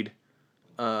read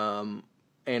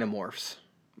Animorphs,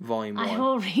 Volume 1. I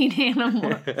will read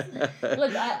Animorphs.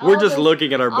 Look, We're just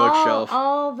looking at our bookshelf.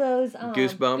 All those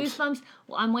Goosebumps.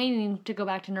 Well, I'm waiting to go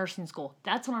back to nursing school.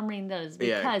 That's when I'm reading those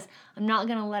because I'm not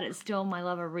gonna let it steal my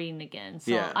love of reading again.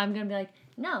 So I'm gonna be like,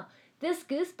 no, this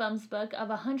Goosebumps book of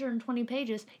 120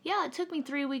 pages. Yeah, it took me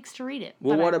 3 weeks to read it.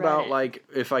 Well, what about like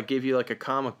if I give you like a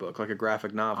comic book, like a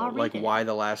graphic novel, like Why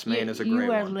the Last Man is a great one?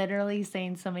 You are literally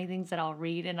saying so many things that I'll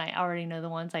read, and I already know the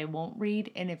ones I won't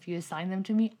read. And if you assign them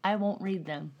to me, I won't read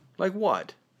them. Like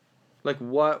what? Like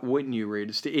what wouldn't you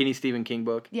read? Any Stephen King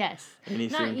book? Yes. Any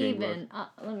Not Stephen King even. book?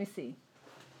 Let me see.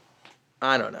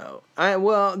 I don't know.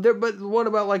 But what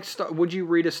about like would you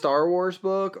read a Star Wars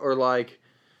book or like?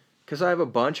 Because I have a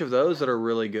bunch of those that are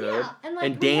really good. Yeah,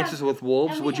 and Dances with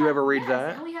Wolves. Would you ever read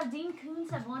that? And we have Dean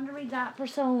Koontz. I've wanted to read that for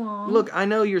so long. Look, I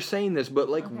know you're saying this, but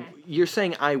like you're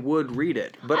saying I would read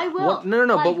it. But I will. No.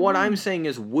 Like, but what I'm saying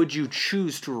is, would you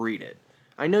choose to read it?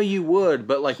 I know you would,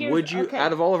 but like, would you?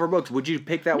 Out of all of our books, would you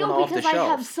pick that one off the shelf? No, because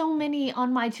I have so many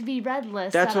on my to-be-read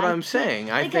list. That's what I'm saying.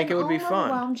 I think it would be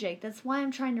fun. Jake. That's why I'm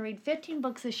trying to read 15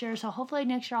 books this year. So hopefully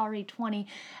next year I'll read 20,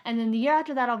 and then the year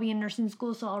after that I'll be in nursing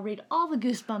school, so I'll read all the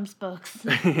Goosebumps books.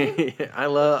 I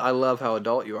love how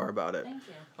adult you are about it. Thank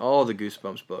you. All the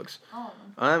Goosebumps books. All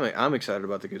of them. I'm excited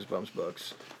about the Goosebumps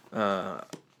books.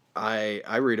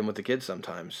 I read them with the kids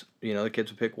sometimes. You know, the kids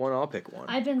will pick one, I'll pick one.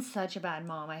 I've been such a bad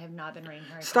mom. I have not been reading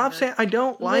Harry Potter. Stop saying I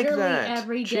don't like Literally that.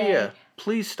 every day. Gia,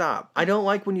 please stop. I don't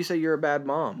like when you say you're a bad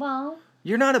mom. Well,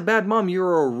 you're not a bad mom.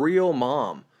 You're a real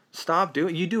mom. Stop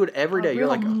doing. You do it every day. You're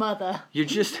like mother. You're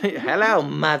just hello,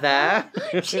 mother.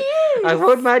 Juice. I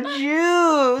want my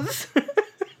juice.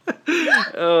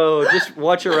 Oh, just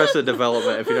watch Arrested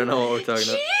Development if you don't know what we're talking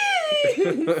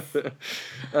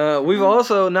about. We've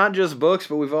also not just books,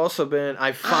 but we've also been.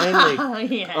 I finally.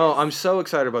 Yes. Oh, I'm so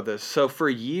excited about this. So for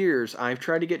years, I've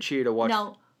tried to get Chia to watch.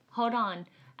 No, hold on.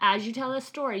 As you tell this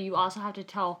story, you also have to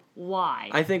tell why.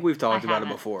 I think we've talked about it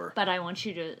before. But I want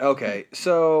you to. Okay,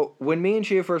 so when me and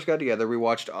Chia first got together, we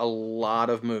watched a lot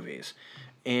of movies.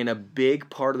 And a big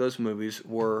part of those movies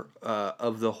were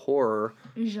of the horror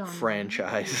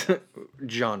franchise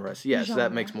genres. Yes,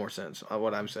 that makes more sense.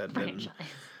 What I'm saying.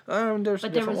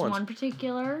 But there was one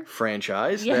particular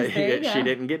franchise that she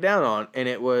didn't get down on, and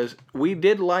it was we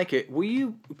did like it.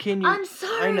 I'm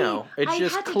sorry. I know it's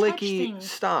just clicky. Stop.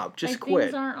 Stop. Just quit.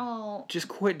 Things aren't all. Just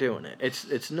quit doing it.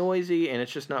 It's noisy and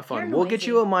it's just not fun. You're We'll get noisy.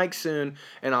 you a mic soon,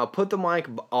 and I'll put the mic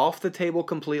off the table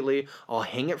completely. I'll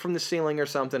hang it from the ceiling or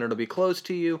something. It'll be close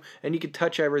to you, and you can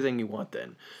touch everything you want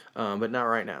then, but not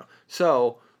right now.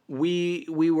 So. We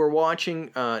were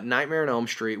watching Nightmare on Elm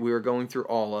Street. We were going through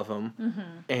all of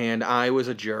them, and I was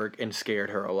a jerk and scared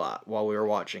her a lot while we were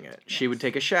watching it. Yes. She would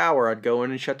take a shower. I'd go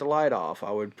in and shut the light off.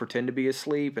 I would pretend to be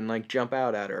asleep and like jump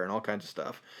out at her and all kinds of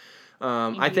stuff.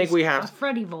 I think we have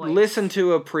Freddy voice. Listen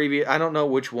to a previous. I don't know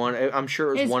which one. I'm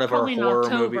sure it was one of our horror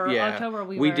movies. Yeah, October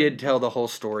we did tell the whole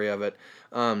story of it.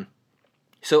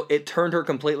 So it turned her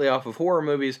completely off of horror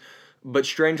movies. But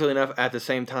strangely enough, at the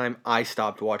same time, I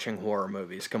stopped watching horror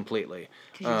movies completely.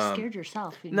 Because you scared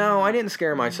yourself. No, I didn't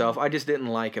scare myself. I just didn't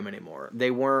like them anymore.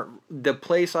 They weren't the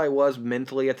place I was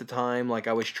mentally at the time. Like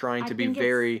I was trying to be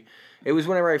very. It was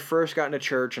whenever I first got into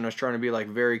church, and I was trying to be like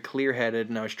very clear-headed,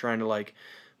 and I was trying to like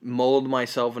mold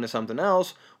myself into something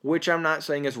else, which I'm not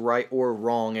saying is right or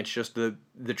wrong. It's just the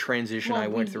transition I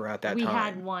went through at that time. We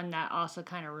had one that also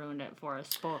kind of ruined it for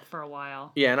us both for a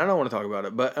while. Yeah, and I don't want to talk about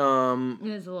it, but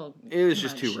it was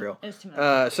just too real. It was too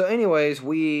much. So anyways,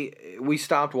 we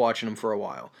stopped watching them for a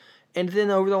while. And then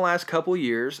over the last couple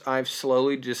years, I've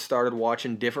slowly just started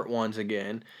watching different ones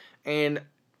again. And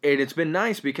it's been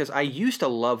nice because I used to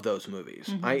love those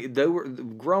movies. They were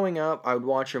growing up, I would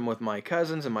watch them with my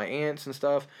cousins and my aunts and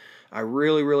stuff. I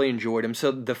really, really enjoyed them.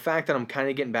 So the fact that I'm kind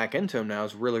of getting back into them now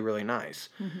is really, really nice.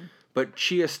 But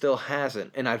Chia still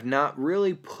hasn't, and I've not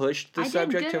really pushed the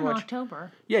subject too much. In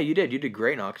October. Yeah, you did. You did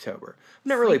great in October. I've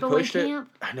not really pushed it.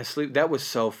 Camp. That was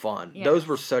so fun. Yes. Those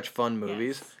were such fun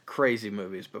movies. Yes. Crazy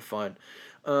movies, but fun.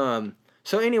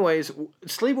 So anyways,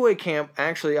 Sleepaway Camp,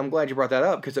 actually, I'm glad you brought that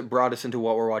up because it brought us into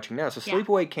what we're watching now. So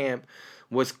Sleepaway Camp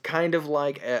was kind of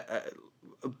like, a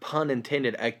pun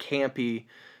intended, a campy,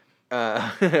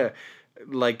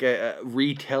 like a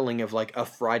retelling of like a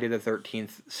Friday the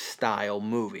 13th style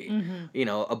movie. You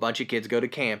know, a bunch of kids go to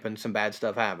camp and some bad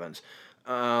stuff happens.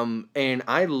 And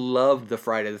I loved the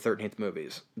Friday the 13th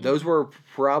movies. Those were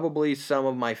probably some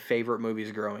of my favorite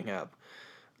movies growing up.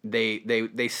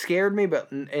 they scared me,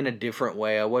 but in a different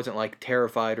way. I wasn't like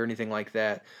terrified or anything like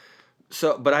that.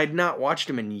 So, but I'd not watched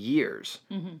them in years.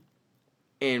 Mm-hmm.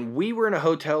 And we were in a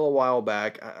hotel a while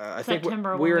back. I think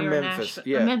September we were when in we were Memphis. Nashville-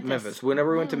 Yeah, Memphis. Memphis.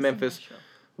 Whenever we went to I was in Memphis, Nashville.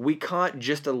 we caught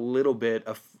just a little bit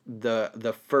of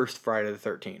the first Friday the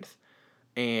 13th,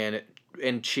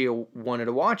 and Chia wanted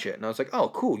to watch it, and I was like, oh,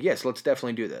 cool, yes, let's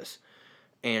definitely do this.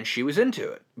 And she was into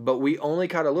it, but we only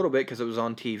caught a little bit because it was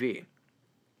on TV.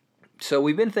 So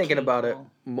we've been thinking about it.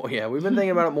 Yeah, we've been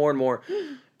thinking about it more and more.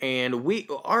 And we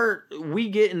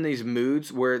get in these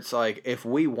moods where it's like if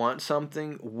we want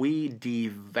something, we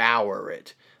devour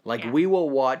it. Like Yeah. we will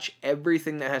watch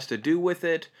everything that has to do with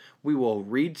it. We will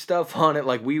read stuff on it.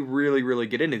 Like we really, really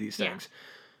get into these Yeah. things.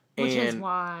 Which is And-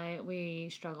 why we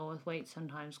struggle with weight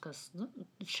sometimes, because the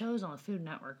shows on the Food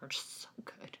Network are just so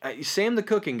good. Sam the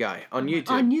Cooking Guy on YouTube.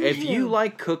 On If you YouTube.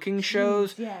 like cooking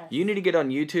shows, yes. you need to get on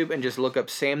YouTube and just look up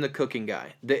Sam the Cooking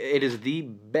Guy. It is the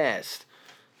best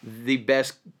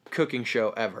cooking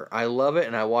show ever. I love it,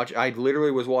 and I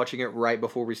literally was watching it right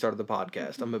before we started the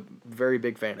podcast. I'm a very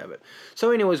big fan of it.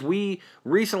 So anyways, we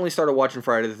recently started watching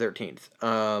Friday the 13th.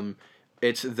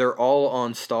 They're all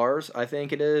on Stars, I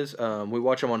think it is. We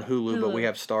watch them on Hulu, but we Hulu.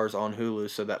 have Stars on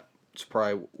Hulu, so that's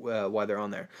probably why they're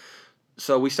on there.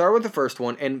 So we started with the first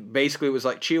one, and basically it was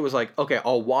like, Chia was like, okay,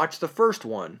 I'll watch the first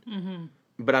one,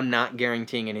 but I'm not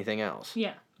guaranteeing anything else.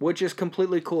 Yeah. Which is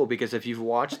completely cool, because if you've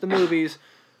watched the movies,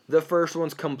 the first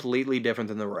one's completely different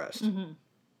than the rest.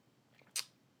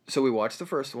 So we watched the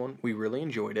first one, we really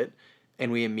enjoyed it,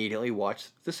 and we immediately watched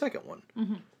the second one.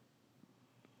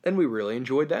 And we really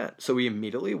enjoyed that. So we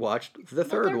immediately watched the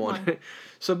third one. one.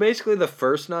 So basically the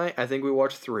first night, I think we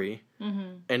watched 3.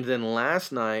 And then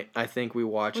last night, I think we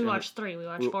watched... We watched 3. We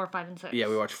watched 4, 5, and 6. Yeah,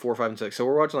 we watched 4, 5, and 6. So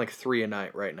we're watching like 3 a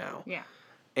night right now. Yeah.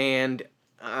 And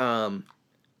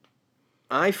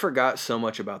I forgot so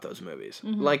much about those movies.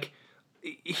 Like,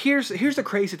 here's the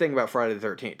crazy thing about Friday the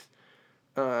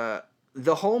 13th.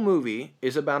 The whole movie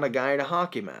is about a guy in a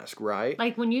hockey mask, right?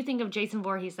 Like, when you think of Jason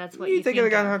Voorhees, that's what you think of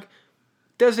the guy in a hockey...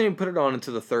 Doesn't even put it on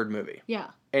until the third movie. Yeah.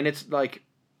 And it's like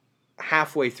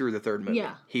halfway through the third movie.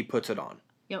 Yeah. He puts it on.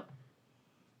 Yep.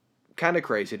 Kind of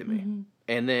crazy to me.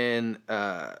 And then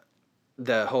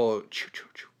the whole...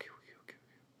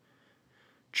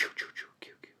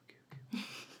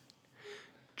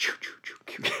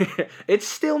 It's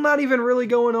still not even really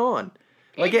going on.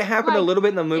 Like, it happened a little bit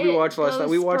in the movie we watched last night.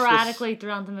 We watched sporadically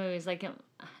throughout the movies. Like,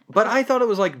 but I thought it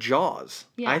was like Jaws.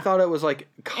 Yeah. I thought it was like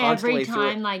constantly every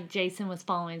time, like, Jason was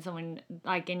following someone,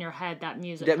 like, in your head, that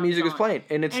music that comes music is on. playing,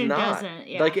 and it's And it not. doesn't,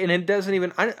 yeah. Like, and it doesn't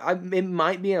even. It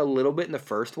might be a little bit in the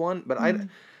first one, but I'd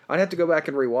have to go back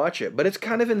and rewatch it. But it's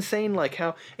kind of insane, like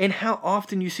how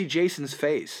often you see Jason's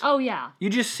face. Oh, yeah. You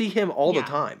just see him all the Yeah.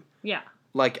 time. Yeah.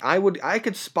 Like I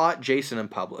could spot Jason in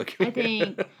public. I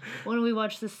think when we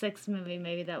watched the 6th movie,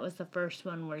 maybe that was the first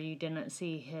one where you didn't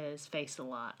see his face a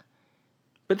lot.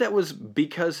 But that was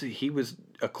because he was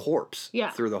a corpse Yeah.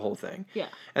 through the whole thing. Yeah.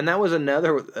 And that was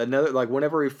another like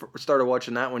whenever we started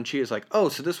watching that one, she was like, "Oh,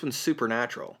 so this one's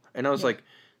supernatural." And I was like,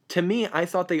 to me, I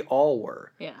thought they all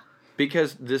were. Yeah.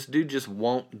 Because this dude just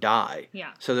won't die.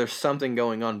 Yeah. So there's something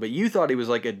going on. But you thought he was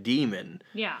like a demon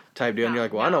Yeah. type dude. And you're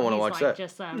like, well, I No, don't want to he's watch like that.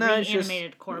 just a it's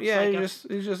reanimated corpse, Yeah, like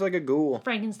he's just like a ghoul.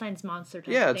 Frankenstein's monster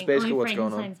type Yeah, of it's thing. basically Only what's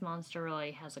going on. Frankenstein's monster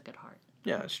really has a good heart.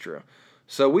 Yeah, it's true.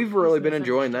 So we've really He's been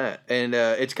enjoying that. And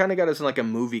it's kind of got us in like a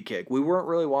movie kick. We weren't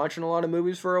really watching a lot of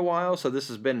movies for a while, so this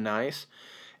has been nice.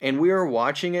 And we were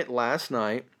watching it last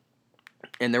night,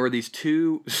 and there were these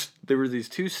two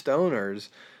stoners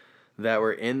that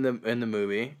were in the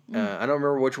movie. I don't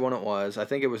remember which one it was. I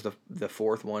think it was the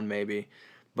fourth one maybe.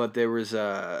 But there was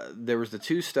the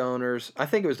two stoners. I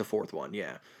think it was the fourth one.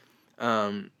 Yeah.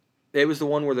 It was the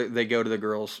one where they go to the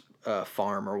girl's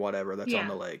farm or whatever that's on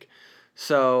the lake.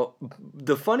 So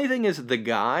the funny thing is the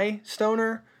guy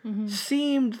stoner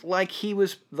seemed like he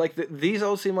was like these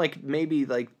all seem like maybe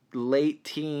like late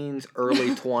teens, early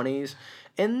 20s,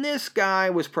 and this guy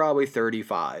was probably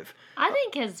 35. I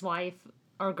think his wife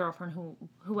or girlfriend,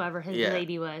 whoever his Yeah.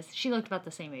 lady was, she looked about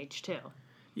the same age too.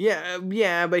 Yeah,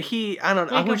 but I don't know.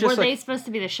 Like, I was were just they like, supposed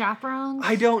to be the chaperones?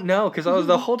 I don't know, because I was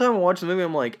the whole time watching the movie,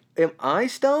 I'm like, am I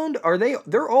stoned? Are they?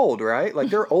 They're old, right? Like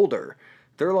they're older.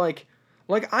 They're like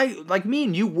me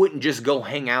and you wouldn't just go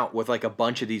hang out with like a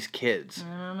bunch of these kids.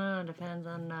 I don't know. Depends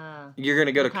on. You're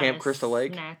gonna go to what kind Camp of Crystal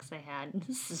Lake. Snacks they had.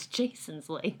 This is Jason's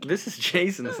lake. This is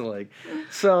Jason's lake.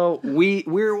 So we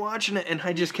were watching it, and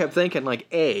I just kept thinking, like,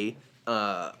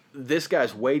 this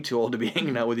guy's way too old to be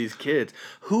hanging out with these kids.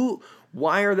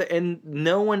 Why are and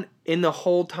no one in the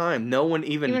whole time, no one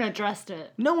Even addressed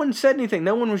it. no one said anything.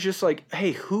 No one was just like,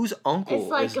 hey, whose uncle It's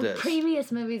like is this? previous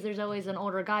movies. There's always an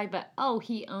older guy, but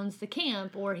he owns the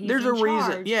camp or he's There's in a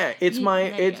reason. charge. Yeah, it's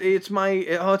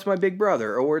my big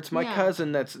brother, or it's my Yeah.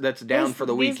 cousin that's down for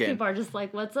the These weekend. people are just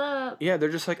like, what's up? Yeah, they're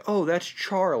just like, oh, that's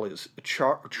Charlie's.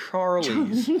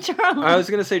 Charlie's. Charlie. I was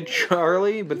gonna say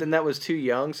Charlie, but then that was too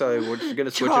young, so we're just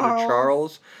gonna switch it to Charles.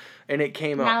 Charles, and it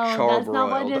came out No, that's not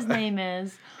what Charbroiled. his name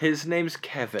is. His name's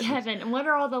Kevin. Kevin. And what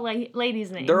are all the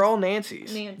ladies' names? They're all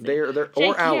Nancy's. Nancy. They're Jake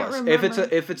or can't Alice.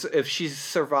 remember. If she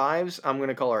survives, I'm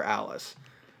gonna call her Alice.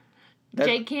 That-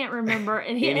 Jake can't remember.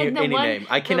 And Any name.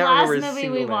 I the cannot last remember a movie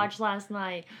single we name. watched last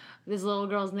night, this little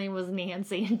girl's name was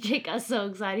Nancy, and Jake got so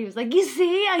excited. He was like, "You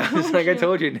see, I told It's like you." I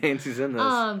told you, Nancy's in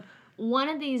this. One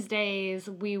of these days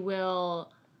we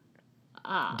will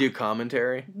Do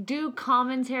commentary. do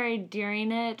commentary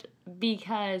during it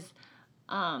because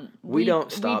We don't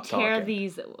stop we tear talking.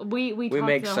 these we talk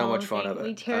make the so whole much fun thing. of it.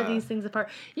 We tear these things apart.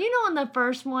 You know, in the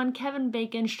first one, Kevin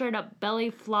Bacon straight up belly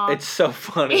flopped It's so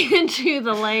funny. into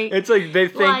the lake. It's like they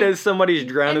think Like, that somebody's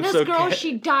drowned. and It's this so girl,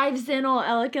 she dives in all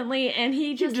elegantly, and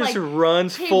he just like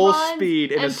runs he full runs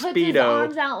speed in a and puts his Speedo.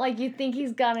 arms out like you think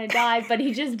he's gonna dive, but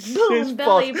he just boom Just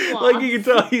belly falls- flops. like you can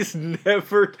tell he's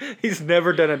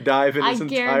never done a dive in I his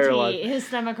entire life. guarantee his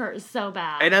stomach hurts so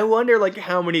bad. And I wonder like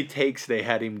how many takes they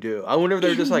had him do. I wonder if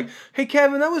they're just like, "Hey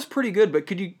Kevin, that was pretty good, but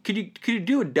could you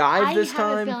do a dive this I have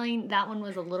time?" a feeling that one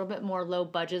was a little bit more low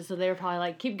budget, so they were probably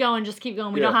like, "Keep going, just keep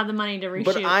going. We Yeah. don't have the money to reshoot."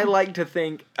 But I like to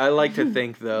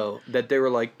think though that they were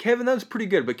like, "Kevin, that was pretty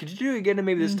good, but could you do it again and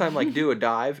maybe this time like do a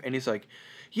dive?" And he's like,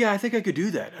 "Yeah, I think I could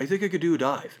do that. I think I could do a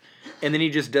dive." And then he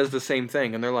just does the same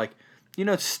thing, and they're like,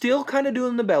 still kind of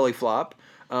doing the belly flop.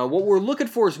 What we're looking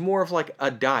for is more of like a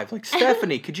dive. Like,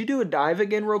 Stephanie, could you do a dive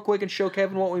again real quick and show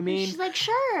Kevin what we mean? She's like,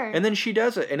 "Sure." And then she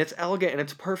does it, and it's elegant, and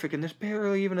it's perfect, and there's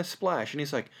barely even a splash. And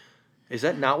he's like, "Is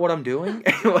that not what I'm doing?"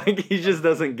 Like, he just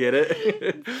doesn't get it.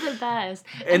 It's the best.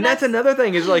 And that's another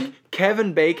thing, is like,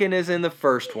 Kevin Bacon is in the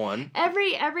first one.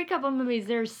 Every couple movies,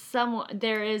 there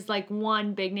is like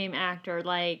one big name actor,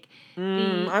 like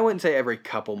I wouldn't say every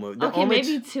couple movie. The okay, only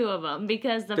maybe two of them,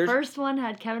 because the first one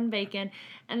had Kevin Bacon,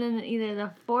 and then either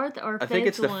the fourth or I fifth think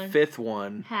it's the one fifth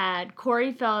one. had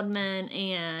Corey Feldman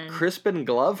and Crispin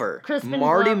Glover. Crispin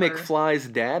Marty Glover. McFly's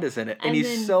dad is in it, and And he's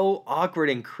then- so awkward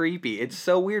and creepy. It's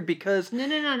so weird because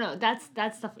No. That's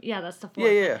the fourth. Yeah,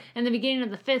 yeah. one. In the beginning of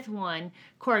the fifth one,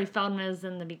 Corey Feldman is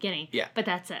in the beginning. Yeah. But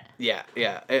that's it. yeah.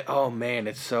 Oh man,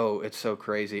 it's so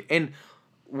crazy. And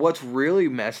what's really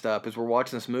messed up is we're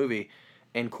watching this movie,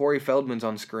 and Corey Feldman's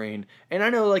on screen. And I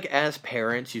know, like, as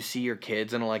parents, you see your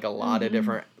kids in like a lot of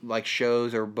different like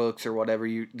shows or books or whatever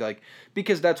you like,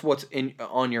 because that's what's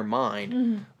on your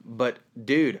mind. But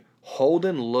dude,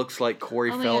 Holden looks like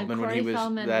Corey Oh my Feldman God, when he Corey was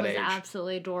Feldman that was age.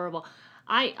 absolutely adorable.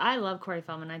 I love Corey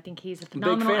Feldman. I think he's a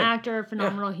phenomenal fan. actor,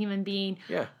 phenomenal human being.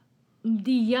 Yeah.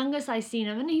 The youngest I seen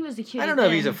him, and he was the cutest. I don't know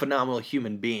if he's a phenomenal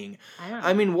human being. I don't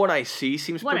I mean, what I see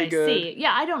seems what pretty I good. see.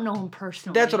 Yeah, I don't know him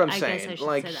personally. That's what I'm I saying. guess I should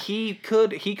Like, say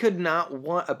that. he could not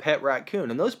want a pet raccoon,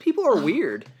 and those people are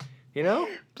weird, you know?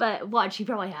 But watch, he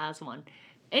probably has one.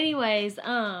 Anyways,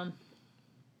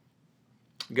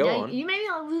 Go yeah, on. you made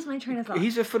me lose my train of thought.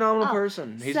 He's a phenomenal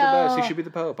person. He's the best. He so should be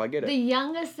the Pope. I get The it.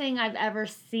 youngest thing I've ever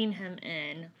seen him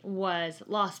in was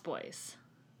Lost Boys.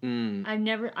 I've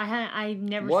never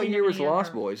What seen year him was any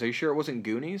Lost other- Boys? Are you sure it wasn't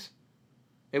Goonies?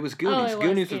 It was Oh, Goonies. it was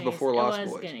Goonies was Goonies. before It Lost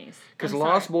was Boys. Goonies. Because I'm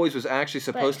Lost sorry. Boys was actually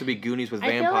supposed to be Goonies with I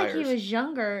feel vampires. like he was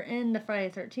younger in the Friday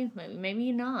the 13th movie.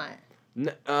 Maybe not.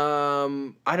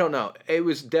 I don't know. It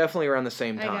was definitely around the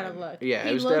same I time. gotta look. Yeah, He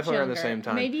it was looked definitely around the younger. same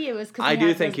time. Maybe it was because I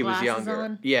do think he was glasses younger.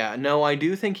 on. Yeah, no, I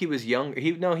do think he was young.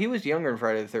 He was younger in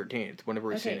Friday the 13th. Whenever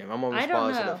we seen him, I'm almost I don't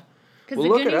positive. know. Because Well, the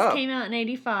look it Goonies up. came out in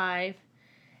 85.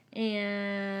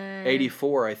 And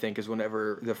 84, I think, is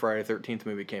whenever the Friday the 13th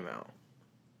movie came out.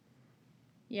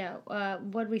 Yeah,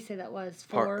 what did we say that was?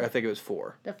 4? I think it was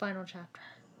 4. The final chapter.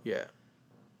 Yeah.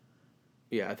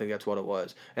 Yeah, I think that's what it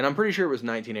was. And I'm pretty sure it was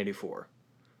 1984.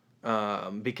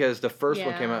 Because the first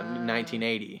one came out in Yeah.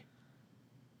 1980.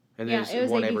 And Yeah, there's it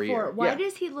was one 84. every year. Why Yeah.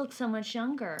 does he look so much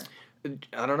younger?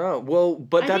 I don't know. Well,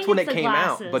 but I that's think when it it's the came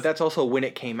out. glasses. But that's also when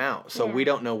it came out. So we Yeah.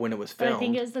 don't know when it was But filmed. I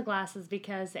think it's the glasses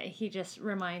because he just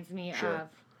reminds me Sure. of.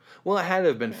 Well, it had to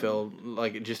have been filmed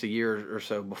like just a year or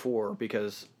so before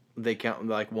because they count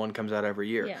like one comes out every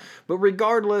year. Yeah. But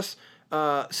regardless,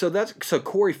 so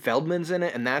Corey Feldman's in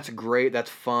it, and that's great. That's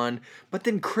fun. But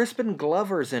then Crispin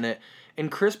Glover's in it,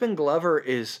 and Crispin Glover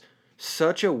is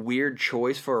such a weird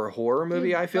choice for a horror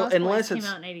movie. I feel Lost Boys unless came it's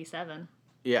out in 87.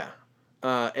 yeah,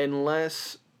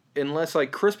 unless unless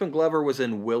like Crispin Glover was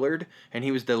in Willard and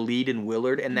he was the lead in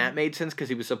Willard, and that made sense because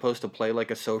he was supposed to play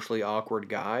like a socially awkward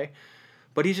guy.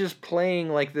 But he's just playing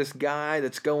like this guy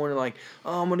that's going like,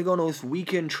 oh, I'm going to go on this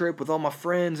weekend trip with all my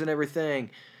friends and everything.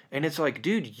 And it's like,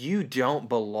 dude, you don't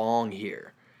belong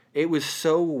here. It was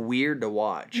so weird to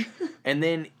watch. and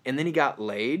then he got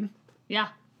laid, Yeah.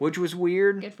 which was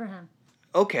weird. Good for him.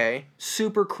 Okay,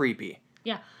 super creepy.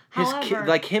 Yeah. His However,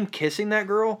 like him kissing that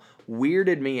girl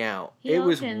weirded me out. he It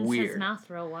was opens weird. his mouth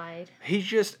real wide. He's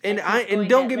just and Like he's and going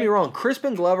don't to, get me like- wrong,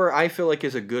 Crispin Glover I feel like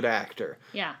is a good actor.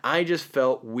 Yeah. I just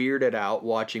felt weirded out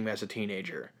watching him as a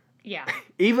teenager. Yeah.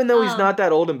 Even though he's not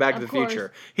that old in Back to the of course.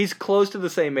 Future, he's close to the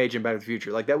same age in Back to the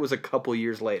Future. Like that was a couple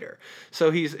years later,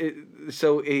 so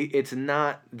it's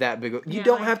not that big. You Yeah,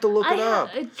 don't I- have to look I it have-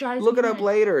 up. it drives Look me it up nuts.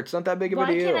 later. It's not that big of a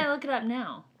Why deal. can't I look it up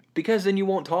now? Because then you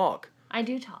won't talk. I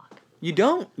do talk. You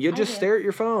don't. You just do. stare at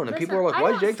your phone, and people are like, Listen,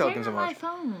 "Why I is don't Jake talking so stare at much?" my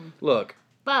phone. Look,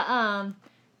 But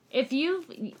if you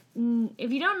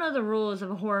don't know the rules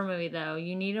of a horror movie though,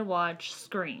 you need to watch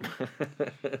Scream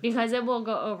because it will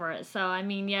go over it. So I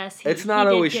mean, yes, It's not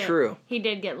did always true. He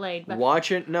did get laid, but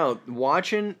watching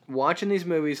these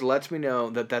movies lets me know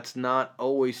that that's not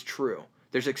always true.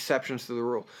 There's exceptions to the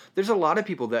rule. There's a lot of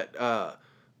people that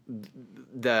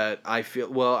I feel.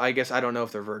 Well, I guess I don't know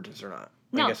if they're virgins or not.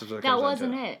 I no, guess that's what it that comes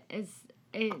down wasn't to.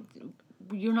 it.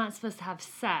 You're not supposed to have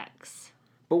sex.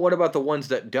 But what about the ones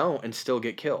that don't and still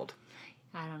get killed?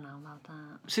 I don't know about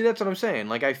that. See, that's what I'm saying.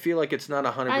 Like, I feel like it's not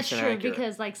 100% That's true accurate.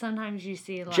 because like sometimes you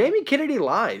see like Jamie Kennedy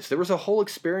lies. There was a whole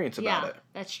experience about it.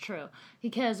 that's true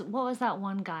because what was that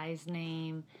one guy's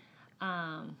name?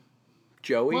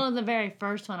 Joey? Well, the very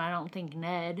first one, I don't think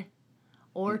Ned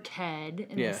or Ted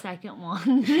in Yeah. the second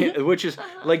one. Which is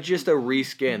like just a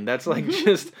reskin. That's like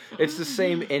just, it's the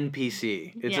same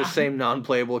NPC. It's Yeah. the same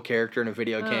non-playable character in a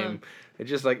video game. It's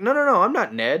just like, no, I'm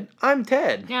not Ned. I'm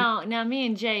Ted. now, me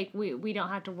and Jake, we don't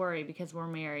have to worry because we're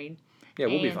married. Yeah,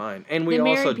 we'll be And fine. And we the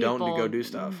also married don't people go do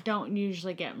stuff. Don't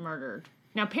usually get murdered.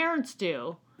 Now, parents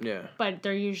do, Yeah. but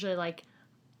they're usually like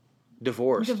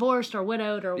Divorced. divorced or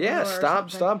widowed or Yeah, whatever or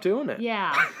something. stop doing it.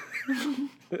 Yeah.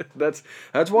 That's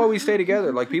why we stay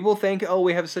together. Like people think, oh,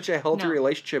 we have such a healthy No.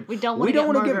 relationship. We don't want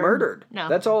wanna to get get murdered. murdered. No.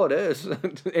 That's all it is.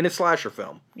 In a slasher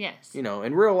film. Yes. You know,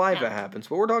 in real life Yeah. it happens,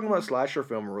 but we're talking about slasher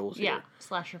film rules here. Yeah.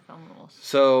 Slasher film rules.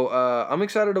 So I'm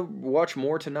excited to watch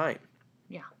more tonight.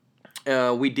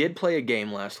 Yeah. We did play a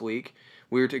game last week.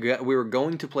 We were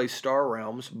going to play Star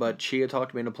Realms, but Chia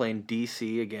talked me into playing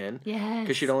DC again. Yes.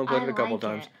 Because she'd only played I it a couple like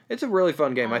times. it. It's a really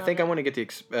fun game. I I think love I want to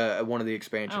get one of the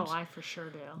expansions. Oh, I for sure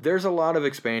do. There's a lot of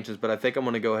expansions, but I think I'm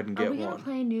going to go ahead and Are get we going one. to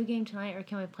play a new game tonight or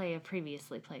can we play a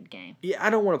previously played game? Yeah, I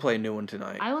don't want to play a new one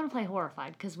tonight. I want to play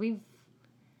Horrified because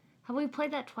have we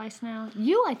played that twice now?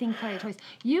 You, I think, played it twice.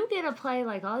 You get to play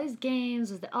like all these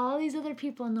games with all these other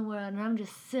people in the world, and I'm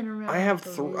just sitting around. I have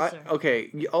like a loser.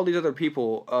 okay. All these other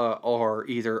people are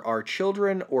either our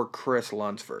children or Chris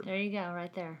Lunsford. There you go,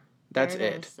 right there. That's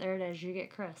there it. is. There it is. You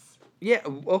get Chris. Yeah,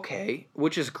 okay,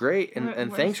 which is great, and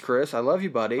Where's- thanks, Chris. I love you,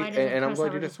 buddy, Why doesn't and I'm Chris glad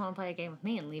ever you did. just want to play a game with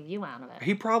me and leave you out of it?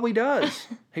 He probably does.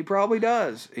 He probably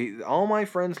does. All my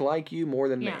friends like you more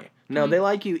than Yeah. me. No, they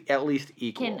like you at least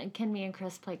equal. Can me and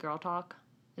Chris play Girl Talk?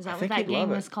 Is I that what think that he'd game love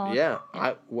was it. called? Yeah,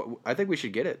 I think we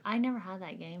should get it. I never had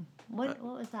that game. What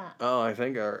was that? Oh, I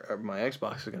think my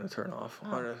Xbox is gonna turn off.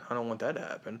 Oh. I don't want that to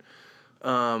happen.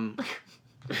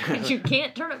 You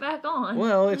can't turn it back on.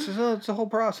 Well, it's a whole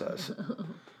process.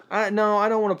 I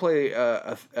don't want to play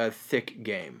a thick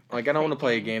game. Like I don't want to thick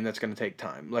play a game. game that's gonna take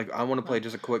time. Like I want to play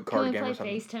just a quick Can card we game play or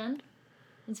something. Phase 10?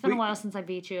 It's been a while since I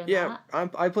beat you in Yeah,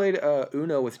 that. I played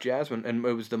Uno with Jasmine, and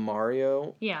it was the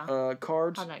Mario Yeah.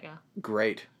 cards. How'd that go?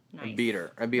 Great. I Nice. beat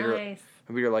her. I beat her. Nice.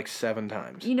 I beat her like 7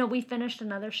 times. You know, we finished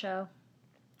another show.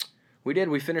 We did.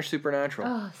 We finished Supernatural.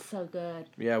 Oh, so good.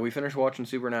 Yeah, we finished watching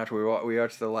Supernatural. We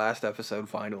watched the last episode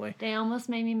finally. They almost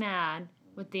made me mad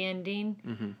with the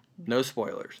ending. No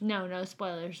spoilers. No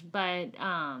spoilers. But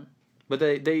But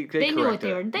they they knew what they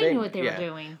were. corrected. They knew what they yeah. were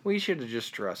doing. We should have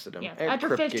just trusted him. Yeah, Eric after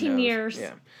Kripke 15 knows. years.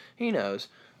 Yeah, he knows.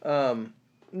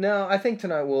 No, I think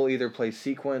tonight we'll either play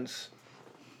Sequence,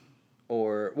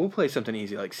 or we'll play something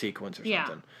easy like Sequence or Yeah.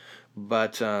 something.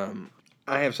 But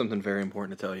I have something very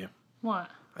important to tell you. What?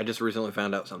 I just recently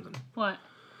found out something. What?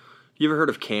 You ever heard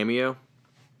of Cameo?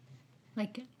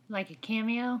 Like a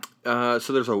cameo?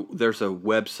 So there's a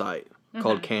website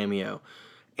called Cameo,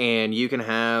 and you can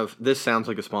have. This sounds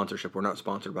like a sponsorship. We're not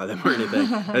sponsored by them or anything.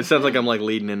 It sounds like I'm like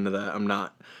leading into that. I'm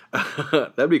not.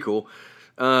 That'd be cool.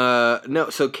 No,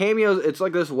 so Cameo, it's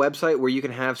like this website where you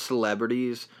can have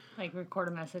celebrities. Like record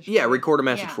a message? Yeah, for you? record a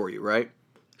message Yeah. for you, right?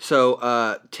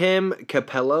 So Tim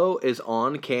Capello is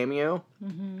on Cameo.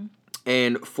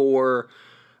 And for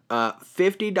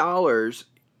 $50,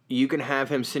 you can have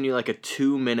him send you like a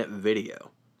 2-minute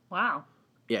video. Wow.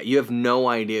 Yeah, you have no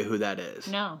idea who that is.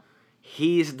 No.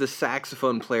 He's the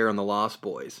saxophone player on the Lost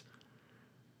Boys.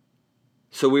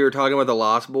 So we were talking about the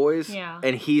Lost Boys, Yeah.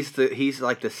 and he's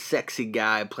like the sexy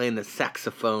guy playing the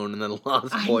saxophone in the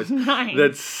Lost Boys. Nice.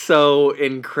 That's so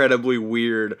incredibly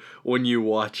weird when you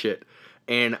watch it,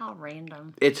 and How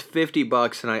random. it's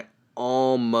 $50, and I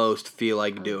almost feel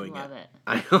like doing love it. it.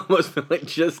 I almost feel like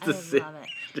just I to would see. love it.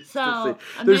 just So, to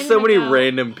see. a There's so minute many ago-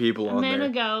 random people A on minute there.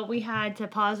 ago, we had to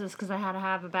pause this because I had to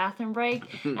have a bathroom break.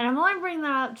 And I'm only bringing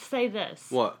that up to say this.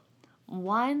 What?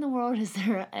 Why in the world is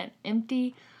there an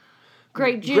empty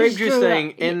grape juice, Grape juice through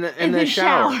thing in the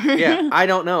shower. Yeah, I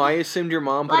don't know. I assumed your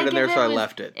mom put it in there, if so I was-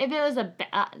 left it. If it was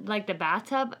like the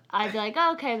bathtub, I'd be like,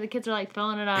 oh, okay, the kids are like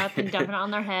filling it up and dumping it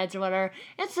on their heads or whatever.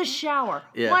 It's a shower.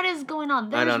 Yeah. What is going on?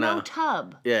 There's don't no know.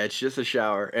 tub. Yeah, it's just a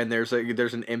shower, and there's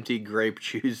an empty grape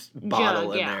juice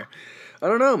bottle in yeah. there. I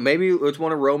don't know. Maybe it's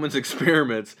one of Roman's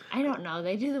experiments. I don't know.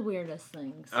 They do the weirdest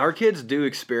things. Our kids do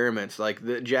experiments.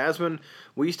 Like Jasmine,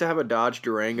 we used to have a Dodge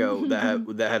Durango that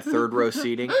had third row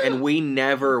seating, and we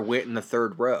never went in the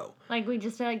third row. Like, we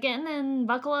just like, getting in,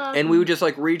 buckle up. And we would just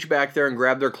like reach back there and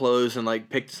grab their clothes and like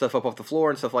pick stuff up off the floor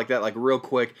and stuff like that, like real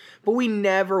quick. But we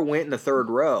never went in the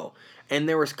third row. And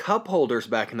there was cup holders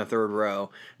back in the third row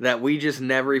that we just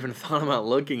never even thought about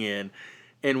looking in.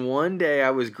 And one day I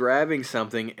was grabbing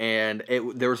something, and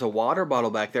there was a water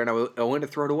bottle back there, and I went to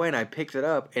throw it away, and I picked it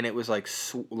up, and it was like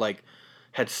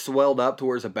had swelled up to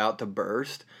where it was about to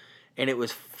burst, and it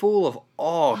was full of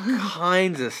all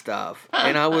kinds of stuff.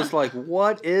 And I was like,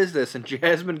 "What is this?" And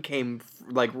Jasmine came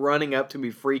like running up to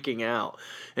me, freaking out,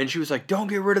 and she was like, "Don't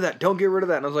get rid of that! Don't get rid of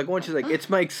that!" And I was like, "What?" She's like,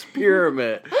 "It's my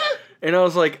experiment." And I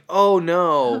was like, "Oh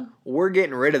no, we're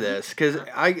getting rid of this." Because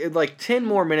 10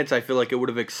 more minutes, I feel like it would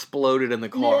have exploded in the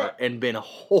car and been I'm gonna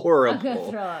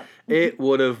horrible. throw up. It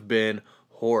would have been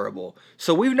horrible.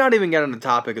 So we've not even gotten to the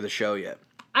topic of the show yet.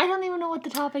 I don't even know what the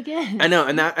topic is. I know,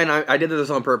 and I did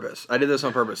this on purpose.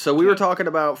 So we were talking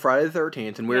about Friday the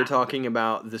 13th, and we were Yeah. talking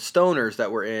about the stoners that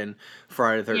were in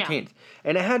Friday the 13th.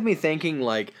 And it had me thinking,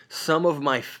 like, some of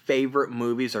my favorite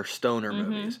movies are stoner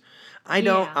movies.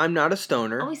 Yeah. I'm not a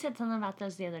stoner. Oh, we said something about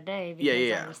those the other day because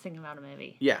Yeah. I was thinking about a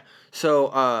movie. Yeah.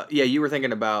 So, you were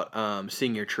thinking about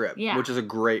Sing Your Trip, Yeah. which is a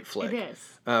great flick. It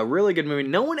is. Really good movie.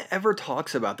 No one ever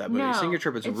talks about that movie. No, Sing Your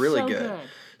Trip is it's really so good. good.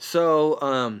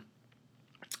 So,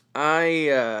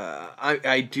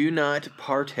 I do not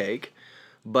partake,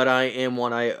 but I am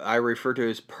what I refer to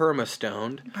as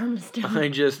perma-stoned.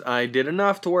 I did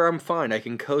enough to where I'm fine. I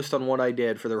can coast on what I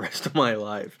did for the rest of my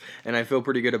life, and I feel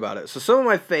pretty good about it. So some of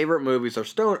my favorite movies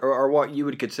are what you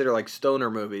would consider like stoner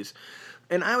movies,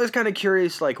 and I was kind of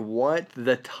curious like what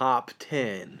the top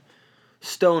 10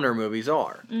 stoner movies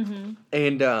are. Mm-hmm.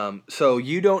 And so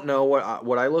you don't know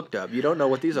what I looked up. You don't know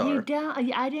what these are. You don't?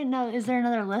 I didn't know. Is there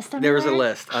another list under There was a there?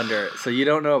 list under it, so you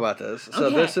don't know about this. So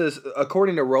Okay. this is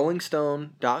according to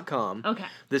RollingStone.com. Okay.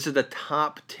 This is the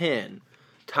top 10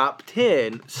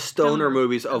 stoner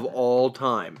movies of all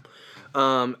time.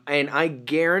 And I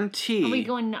guarantee Are we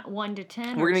going 1 to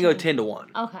 10? we're gonna go 10 to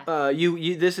 1. Okay.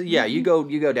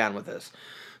 You go down with this.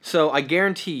 So I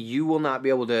guarantee you will not be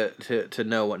able to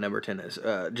know what number 10 is.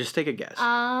 Just take a guess.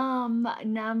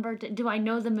 Number 10. Do I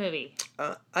know the movie?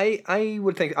 I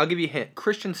would think I'll give you a hint.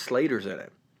 Christian Slater's in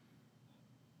it.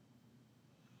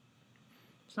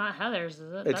 It's not Heather's,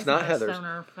 is it? It's That's not a Heather's.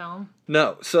 stoner film.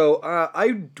 No, so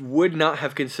I would not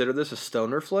have considered this a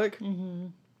stoner flick,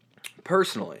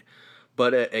 personally,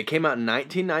 but it came out in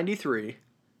 1993.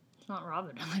 It's not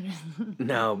Robin Hood.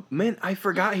 No, man, I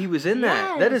forgot he was in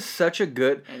that. That is Yes. such a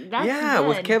good. That's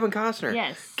with good. Kevin Costner.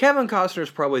 Yes. Kevin Costner is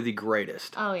probably the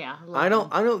greatest. Oh, yeah.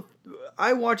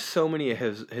 I watch so many of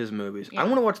his movies. I Yeah.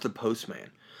 want to watch The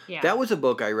Postman. Yeah. That was a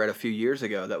book I read a few years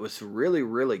ago that was really,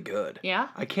 really good. Yeah?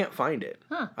 I can't find it.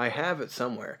 Huh. I have it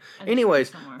somewhere. I think Anyways,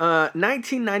 it's somewhere.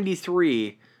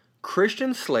 1993,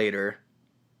 Christian Slater,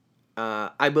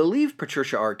 I believe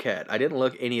Patricia Arquette. I didn't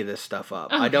look any of this stuff up.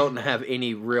 I don't have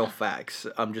any real facts.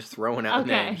 I'm just throwing out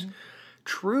Okay. names.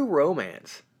 True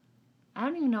Romance. I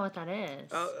don't even know what that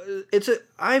is.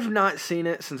 I've not seen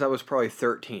it since I was probably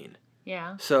 13.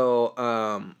 Yeah. So,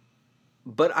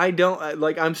 but I don't,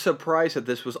 like, I'm surprised that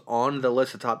this was on the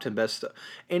list of top 10 best stuff.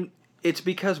 And it's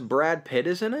because Brad Pitt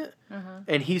is in it,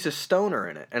 and he's a stoner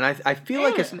in it. And I feel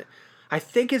like I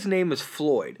think his name is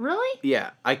Floyd. Really?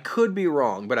 Yeah, I could be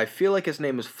wrong, but I feel like his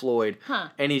name is Floyd, Huh.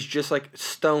 and he's just, like,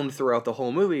 stoned throughout the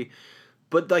whole movie.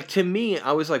 But, like, to me,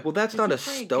 I was like, well, that's not he a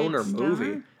play a stoner good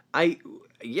movie. stoner?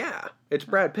 Yeah, it's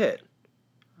Brad Pitt.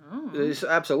 Oh.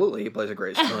 Absolutely, he plays a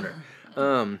great stoner.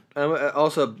 I'm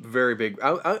also very big.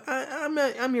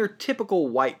 I'm your typical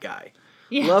white guy.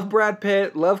 Yeah. Love Brad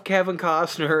Pitt. Love Kevin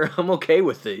Costner. I'm okay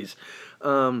with these.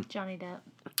 Johnny Depp.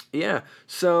 Yeah.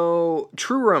 So,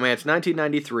 True Romance,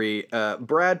 1993.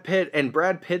 Brad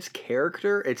Pitt's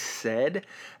character. It's said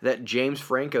that James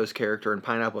Franco's character in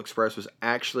Pineapple Express was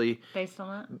actually Based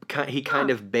on that? he kind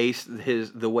of based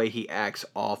the way he acts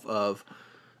off of,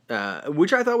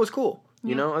 which I thought was cool.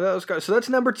 You know, I thought it was good. So that's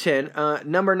number 10.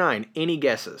 Number 9. Any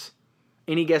guesses?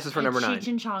 Any guesses for number 9? Cheech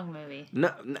and Chong movie.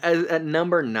 No, at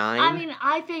number 9. I mean,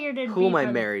 I figured it'd be who am I for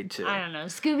the- married to? I don't know.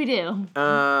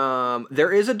 Scooby-Doo.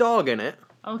 There is a dog in it.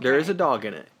 Okay. There is a dog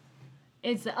in it.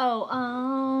 It's,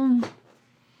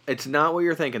 It's not what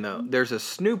you're thinking though. There's a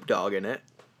Snoop Dogg in it.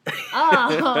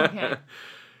 Oh, okay.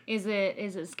 Is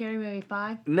it Scary Movie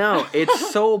 5? No,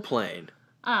 it's Soul Plane.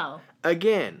 Oh.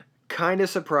 Again, kind of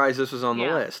surprised this was on the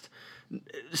Yeah. list.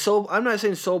 So I'm not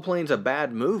saying Soul Plane's a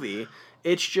bad movie.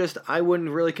 It's just I wouldn't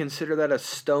really consider that a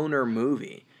stoner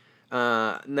movie.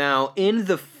 Now in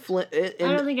the I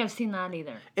don't think I've seen that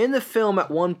either. in the film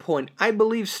at one point, I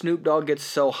believe Snoop Dogg gets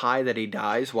so high that he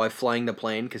dies while flying the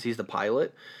plane because he's the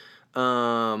pilot.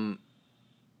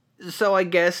 So I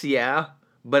guess yeah,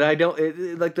 but I don't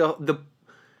like the The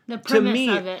to premise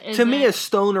me of it is to me a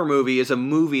stoner movie is a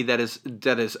movie that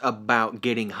is about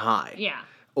getting high. yeah.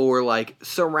 Or like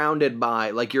surrounded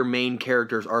by like your main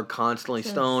characters are constantly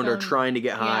stoned or some- trying to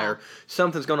get high yeah. or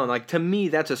something's going on. Like to me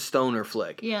that's a stoner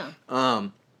flick. Yeah.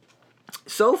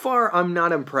 So far I'm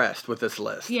not impressed with this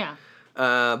list. Yeah.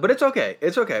 But it's okay.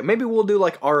 It's okay. Maybe we'll do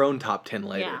like our own top 10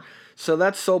 later. Yeah. So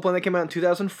that's Soul Plane that came out in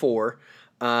 2004.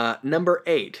 Number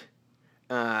 8.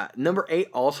 Number 8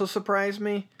 also surprised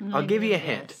me. I'll give you a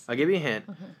hint. Yes. I'll give you a hint.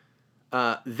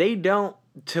 They don't,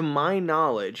 to my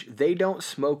knowledge, they don't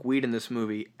smoke weed in this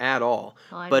movie at all.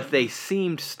 Oh, I But don't they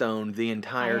seemed stoned the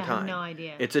entire I have time. no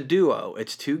idea. It's a duo.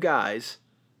 It's 2 guys.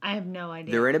 I have no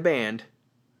idea. They're in a band.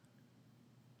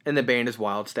 And the band is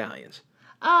Wild Stallions.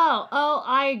 Oh,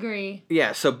 I agree.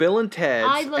 Yeah, so Bill and Ted's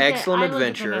Excellent I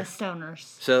Adventure. look at them as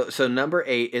stoners. So number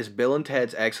 8 is Bill and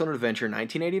Ted's Excellent Adventure,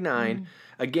 1989.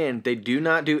 Again, they do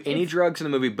not do any drugs in the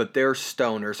movie, but they're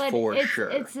stoners But for it's, sure.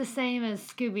 it's the same as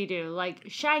Scooby-Doo. Like,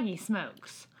 Shaggy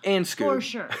smokes. And Scoob. For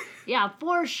sure. Yeah,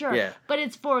 for sure. Yeah. But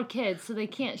it's for kids, so they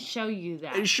can't show you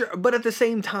that. Sure, but at the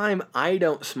same time, I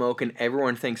don't smoke and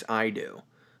everyone thinks I do.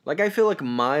 Like, I feel like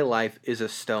my life is a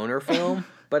stoner film,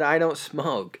 but I don't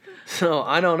smoke. So,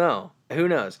 I don't know. Who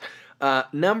knows?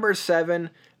 Number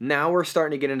 7, now we're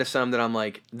starting to get into some that I'm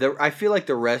like, I feel like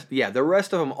the rest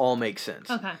of them all make sense.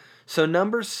 Okay. So,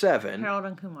 number 7, Harold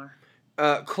and Kumar.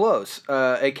 close.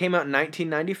 It came out in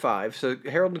 1995. So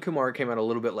Harold and Kumar came out a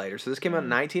little bit later. So this came out in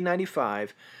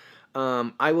 1995.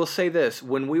 I will say this.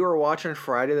 When we were watching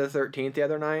Friday the 13th the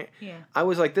other night, Yeah. I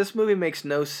was like, this movie makes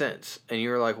no sense. And you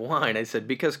were like, why? And I said,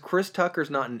 because Chris Tucker's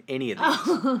not in any of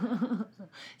these.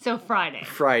 So Friday.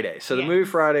 Friday. So the Yeah. movie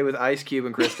Friday with Ice Cube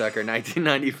and Chris Tucker,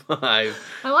 1995.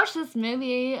 I watched this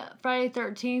movie Friday the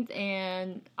 13th,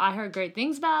 and I heard great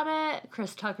things about it.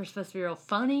 Chris Tucker's supposed to be real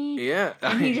funny. Yeah.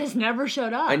 And he just never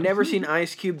showed up. I never seen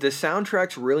Ice Cube. The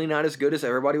soundtrack's really not as good as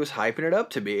everybody was hyping it up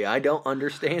to be. I don't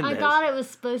understand I this. thought it was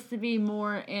supposed to be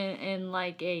more in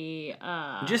like a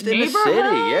Just in the neighborhood, city,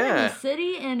 in yeah. the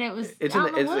city, and it was It's out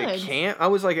in in the, the it's woods. a camp. I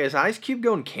was like, is Ice Cube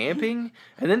going camping?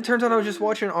 And then it turns out I was just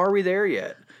watching Are We There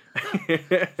Yet?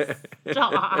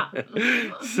 Stop.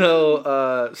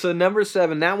 So number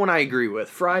 7, that one I agree with.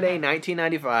 Friday,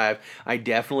 1995. I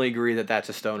definitely agree that that's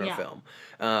a stoner Yeah. film,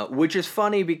 which is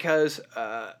funny because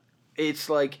it's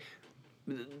like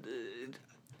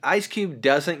Ice Cube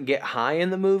doesn't get high in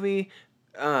the movie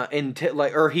until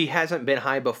or he hasn't been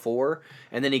high before,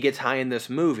 and then he gets high in this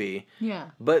movie. Yeah.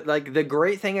 But like the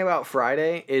great thing about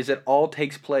Friday is it all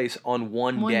takes place on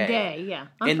one One day. day, yeah.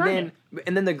 On And Friday.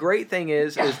 then the great thing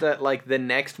is that like the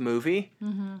next movie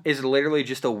is literally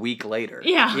just a week later.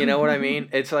 Yeah. You know what I mean?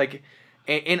 It's like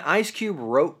and Ice Cube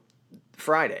wrote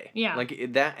Friday. Yeah.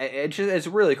 Like that it's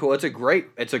really cool. It's a great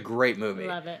movie.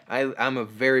 Love it. I'm a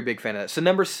very big fan of that. So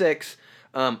number 6,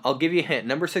 I'll give you a hint.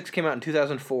 Number 6 came out in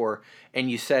 2004 and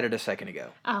you said it a second ago.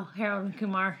 Oh, Harold and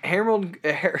Kumar. Hair mold. Do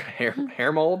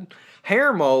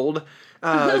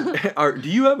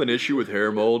you have an issue with hair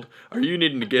mold? Are you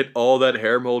needing to get all that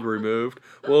hair mold removed?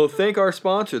 Well, thank our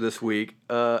sponsor this week,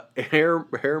 Hair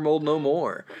Mold No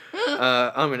More.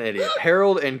 I'm an idiot.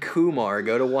 Harold and Kumar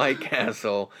go to White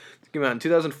Castle. It came out in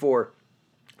 2004.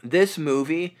 This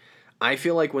movie, I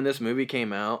feel like when this movie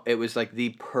came out, it was like the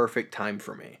perfect time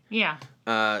for me. Yeah.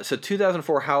 So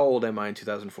 2004, how old am I in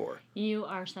 2004? You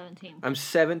are 17. I'm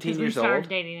 17 Because we years started old.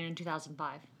 dating in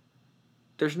 2005.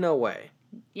 There's no way.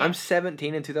 Yeah. I'm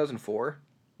 17 in 2004.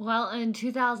 Well, in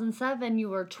 2007, you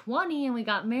were 20 and we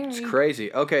got married. It's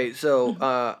crazy. Okay, so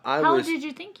How old did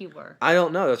you think you were? I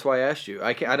don't know. That's why I asked you.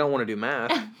 I don't want to do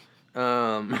math.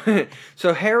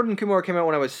 So Harold and Kumar came out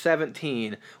when I was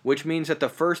 17, which means that the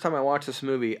first time I watched this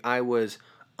movie, I was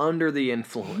under the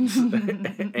influence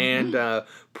and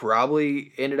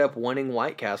probably ended up wanting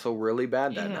White Castle really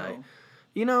bad that Ew. night.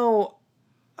 You know,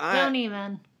 Don't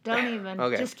even.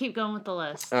 Okay. Just keep going with the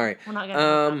list. All right. We're not going to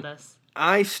talk about this.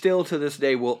 I still to this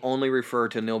day will only refer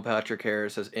to Neil Patrick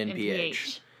Harris as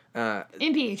NPH.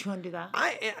 NPH won't do that.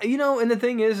 And the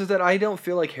thing is that I don't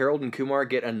feel like Harold and Kumar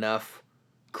get enough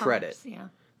credit. Yeah.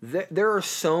 There are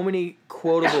so many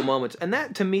quotable moments, and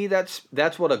that to me, that's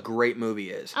what a great movie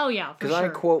is. Oh yeah, for Because sure. I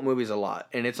quote movies a lot,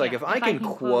 and it's like Yeah, if I can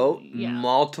quote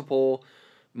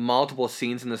multiple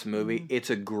scenes in this movie, it's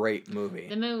a great movie.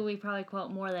 The movie we probably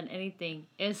quote more than anything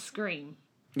is Scream.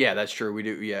 Yeah, that's true. We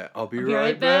do. Yeah, I'll be be right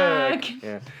right back.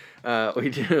 back. Yeah, we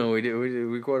do.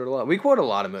 We quote it a lot. We quote a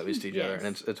lot of movies to each other, Yes.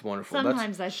 and it's wonderful.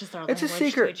 Sometimes that's just our It's a language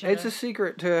secret. to each other. It's a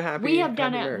secret to a happy. We have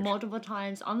done happy it marriage. multiple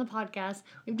times on the podcast.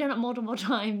 We've done it multiple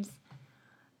times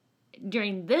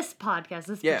during this podcast.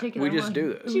 This Yeah, particular we just one.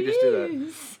 do this. We just do that.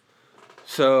 Jeez.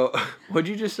 So, what'd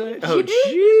you just say? Oh,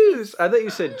 cheese. I thought you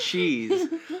said cheese.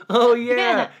 Oh,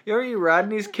 yeah. Yeah. You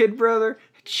Rodney's kid brother?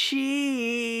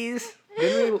 Cheese.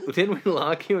 Didn't we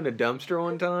lock you in a dumpster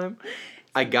one time?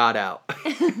 I got out.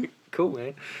 Cool,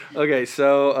 man. Okay,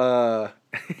 so,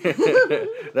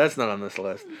 that's not on this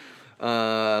list.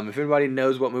 If anybody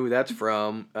knows what movie that's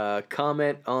from,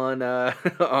 comment on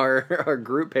our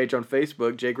group page on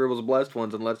Facebook, Jake Ribble's Blessed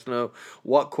Ones, and let us know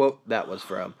what quote that was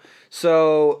from.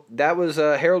 So that was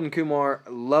Harold and Kumar.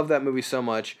 Love that movie so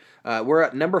much. We're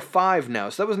at number 5 now.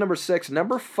 So that was number 6.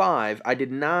 Number 5, I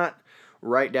did not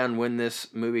write down when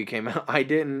this movie came out. I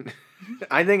didn't.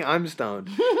 I think I'm stoned.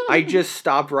 I just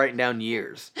stopped writing down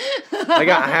years. I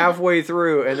got halfway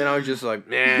through, and then I was just like,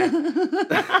 nah.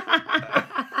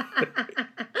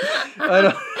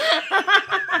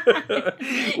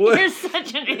 You're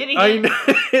such an idiot. I know,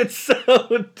 it's so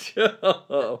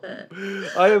dumb.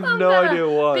 I have no idea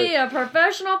why. Be a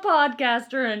professional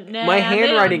podcaster and My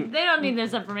handwriting- They don't need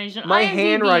this information. My IMDb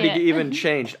handwriting it. even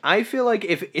changed. I feel like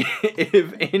if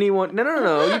anyone,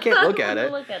 no, you can't look at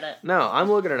it. Look at it. No, I'm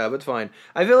looking it up. It's fine.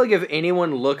 I feel like if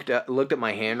anyone looked at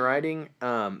my handwriting,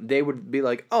 they would be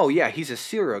like, "Oh yeah, he's a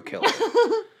serial killer."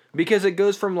 Because it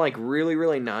goes from like really,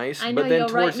 really nice, I know but then you'll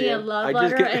write towards me the a end, love I just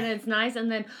letter get, and it's nice, and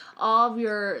then all of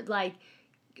your like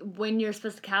when you're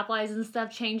supposed to capitalize and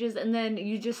stuff changes, and then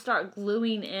you just start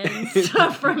gluing in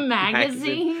stuff from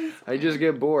magazines. I just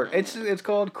get bored. It's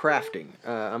called crafting.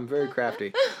 I'm very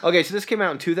crafty. Okay, so this came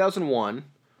out in 2001.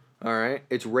 All right,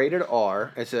 it's rated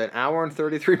R. It's an hour and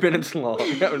 33 minutes long. I'm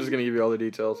just gonna give you all the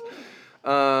details. Do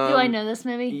I know this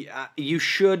movie? Yeah, you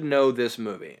should know this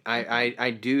movie. I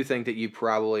do think that you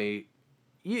probably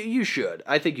you should.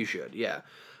 I think you should. Yeah.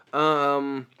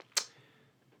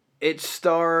 It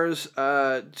stars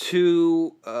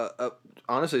two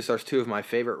honestly it stars two of my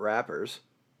favorite rappers.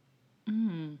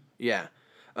 Yeah.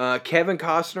 Kevin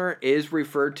Costner is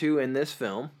referred to in this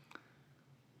film.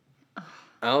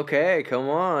 Okay, come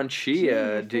on,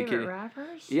 Chia. Favorite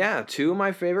rappers? Yeah, two of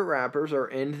my favorite rappers are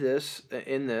in this.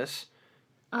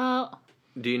 Oh,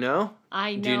 Do you know?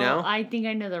 I know. Do you know? I think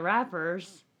I know the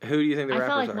rappers. Who do you think the I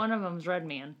rappers feel like are? one of them's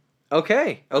Redman.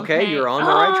 Okay, Okay. you're on the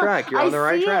right Oh, track. You're I on the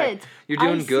right see track. it. You're I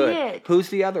doing see good. it. Who's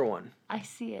the other one? I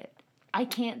see it. I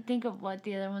can't think of what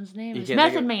the other one's name You is. can't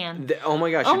think Method of- Man. Oh my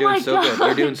gosh, Oh you're doing my so good. God.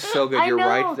 You're doing so good. I You're know.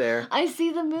 right there. I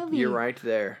see the movie. You're right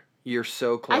there. You're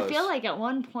so close. I feel like at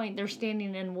one point they're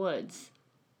standing in woods.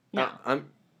 No.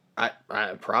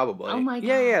 I probably. Oh my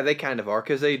Yeah, God. they kind of are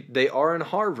because they are in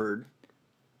Harvard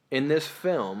in this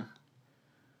film.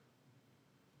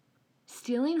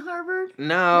 Stealing Harvard?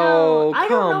 No, I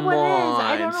come don't know what it is. on.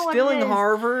 I don't know what it Stealing is.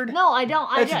 Harvard? No, I don't.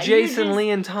 That's Jason Lee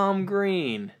and Tom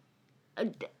Green.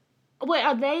 Wait,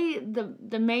 are they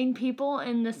the main people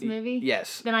in this movie?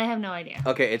 Yes. Then I have no idea.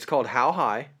 Okay, it's called How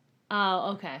High.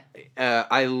 Oh, okay.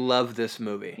 I love this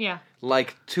movie. Yeah.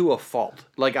 Like, to a fault.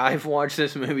 Like, I've watched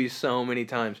this movie so many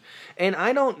times. And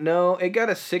I don't know, it got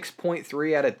a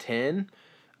 6.3 out of 10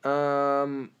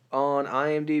 on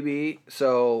IMDb.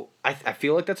 So, I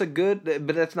feel like that's a good,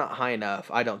 but that's not high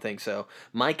enough. I don't think so.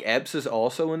 Mike Epps is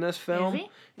also in this film. Is he?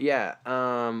 Yeah,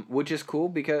 which is cool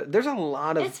because there's a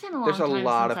lot of, It's been a long there's a time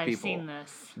lot since of I've people. seen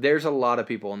this. There's a lot of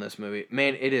people in this movie.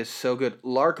 Man, it is so good.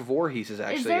 Lark Voorhees is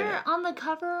actually Is in it. there on the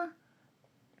cover?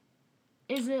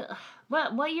 Is it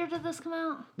what year did this come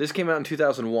out? This came out in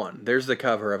 2001. There's the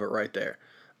cover of it right there.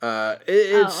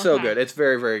 It's so okay. good. It's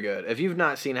very, very good. If you've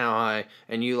not seen How High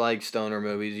and you like stoner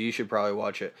movies, you should probably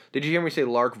watch it. Did you hear me say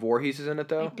Lark Voorhees is in it,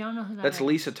 though? I don't know who that That's is.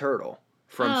 Lisa Turtle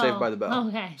from Saved by the Bell.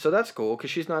 Okay. So that's cool, because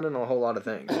she's not in a whole lot of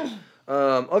things.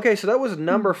 Okay, so that was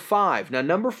number 5. Now,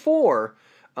 number 4,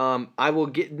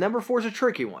 number 4 is a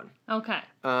tricky one. Okay.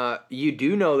 You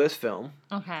do know this film.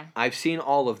 Okay. I've seen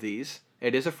all of these.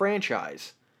 It is a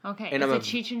franchise. Okay. And It's I'm a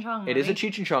Cheech and Chong movie. It is a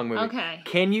Cheech and Chong movie. Okay.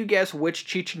 Can you guess which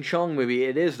Cheech and Chong movie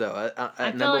it is, though, at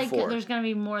I feel number like 4? there's going to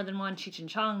be more than one Cheech and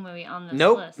Chong movie on this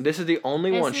Nope, list. this is the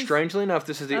only This one. is- Strangely enough,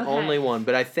 this is the Okay. only one.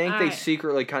 But I think they Alright.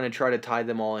 secretly kind of try to tie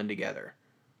them all in together.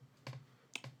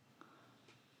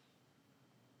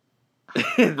 This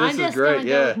I'm is just great, going to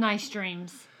yeah. go with Nice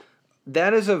Dreams.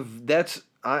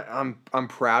 I'm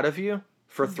proud of you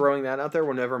for Mm-hmm. throwing that out there.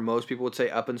 Whenever most people would say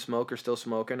Up in Smoke or Still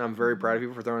Smoking, I'm very proud of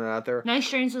you for throwing that out there. Nice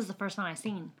Dreams was the first one I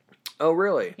seen. Oh,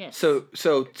 really? Yes.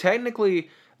 So technically,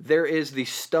 there is the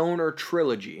Stoner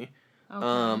trilogy.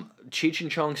 Okay. Cheech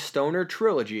and Chong's Stoner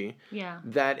trilogy. Yeah.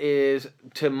 That is,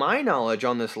 to my knowledge,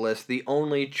 on this list, the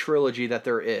only trilogy that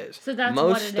there is. So that's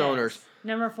most what it stoners. is.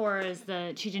 Number 4 is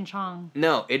the Cheech and Chong.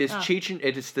 No, it is Oh. Cheech and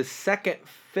it is the second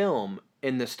film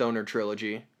in the Stoner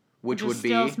trilogy, which would be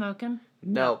Still Smoking?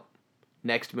 no,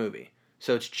 next movie.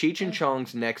 So it's Cheech and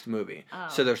Chong's next movie. Oh.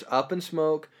 So there's Up in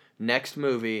Smoke, next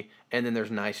movie, and then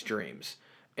there's Nice Dreams.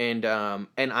 And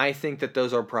I think that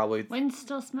those are probably When's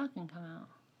Still Smoking come out?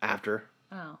 after.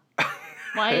 Oh.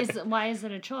 Why is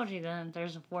it a trilogy then? If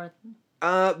there's a fourth.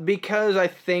 Because I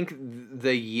think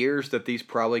the years that these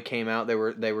probably came out, they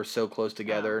were so close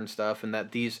together and stuff, and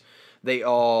that they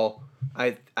all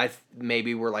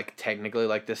maybe were like technically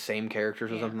like the same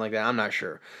characters or something like that. I'm not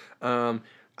sure.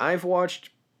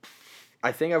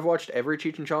 I think I've watched every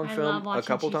Cheech and Chong I love film watching a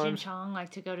couple Cheech times. and Chong,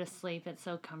 like to go to sleep. It's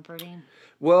so comforting.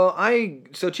 Well,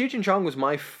 so Cheech and Chong was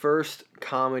my first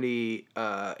comedy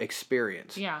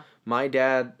experience. Yeah. My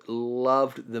dad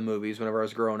loved the movies whenever I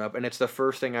was growing up, and it's the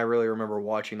first thing I really remember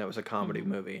watching that was a comedy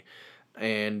movie.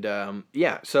 And so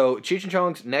Cheech and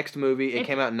Chong's next movie, it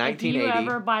came out in 1980. If you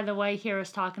ever, by the way, hear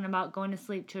us talking about going to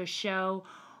sleep to a show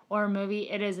or a movie,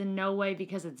 it is in no way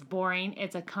because it's boring.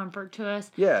 It's a comfort to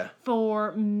us. Yeah.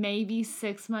 For maybe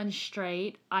 6 months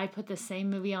straight, I put the same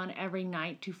movie on every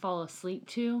night to fall asleep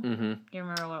to. Mm-hmm. You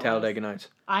remember what it was? Talladega Nights.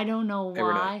 I don't know Every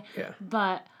why, night, yeah.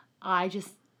 but I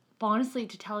just falling asleep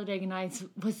to Talladega Nights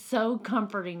was so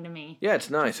comforting to me. Yeah, it's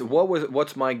nice.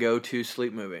 What's my go-to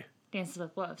sleep movie? Dances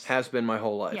with Wolves. Has been my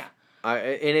whole life. Yeah.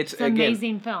 It's an again,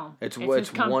 amazing film. It's just one.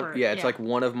 comfort. Yeah, it's like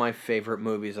one of my favorite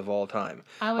movies of all time.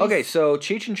 I always- Okay, so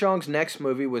Cheech and Chong's next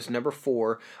movie was number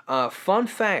 4. Fun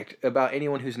fact about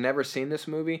anyone who's never seen this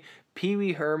movie: Pee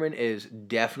Wee Herman is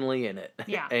definitely in it.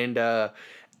 Yeah. And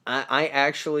I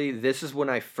actually, this is when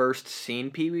I first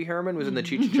seen Pee Wee Herman, was in the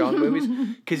Cheech and Chong movies,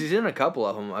 because he's in a couple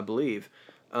of them, I believe.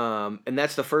 And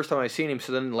that's the first time I seen him.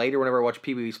 So then later, whenever I watched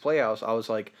Pee Wee's Playhouse, I was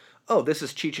like, oh, this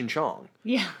is Cheech and Chong.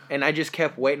 Yeah. And I just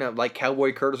kept waiting. Like,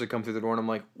 Cowboy Curtis would come through the door, and I'm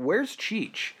like, where's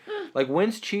Cheech? Like,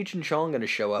 when's Cheech and Chong going to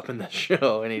show up in the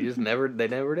show? And they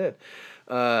never did.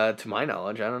 To my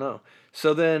knowledge, I don't know.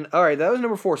 So then, all right, that was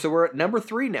number 4. So we're at number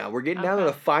 3 now. We're getting down to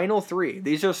the final 3.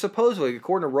 These are supposedly,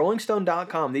 according to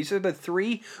RollingStone.com, these are the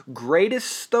 3 greatest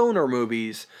stoner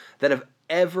movies that have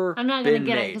ever I'm not going been to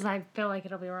get it made. because I feel like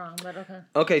it'll be wrong, but okay.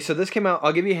 Okay, so this came out,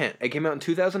 I'll give you a hint. It came out in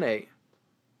 2008.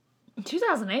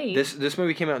 2008? This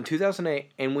movie came out in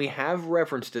 2008, and we have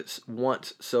referenced it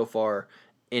once so far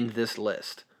in this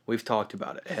list. We've talked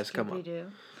about it. It has come up.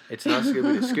 Scooby-Doo. It's not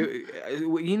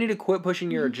Scooby-Doo. You need to quit pushing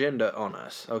your agenda on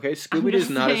us, okay? I'm Scooby-Doo is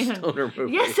just not a saying. stoner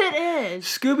movie. Yes, it is.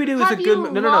 Scooby-Doo is a Have good you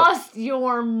movie. No. lost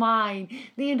your mind?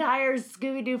 The entire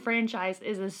Scooby-Doo franchise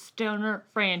is a stoner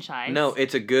franchise. No,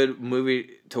 it's a good movie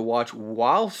to watch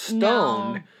while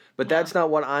stoned, but that's not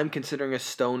what I'm considering a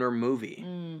stoner movie.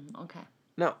 Okay.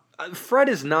 No, Fred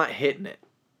is not hitting it.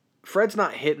 Fred's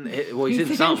not hitting it. Well, he's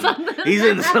in something. He's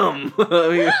in something. I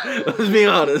mean, let's be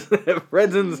honest.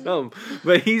 Fred's in something.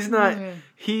 But he's not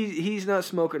he's not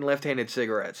smoking left-handed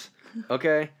cigarettes.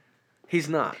 Okay? He's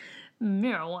not.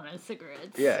 Marijuana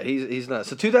cigarettes. Yeah, he's not.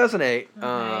 So 2008,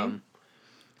 And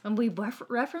we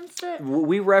referenced it?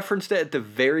 we referenced it at the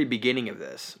very beginning of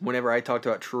this whenever I talked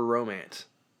about True Romance.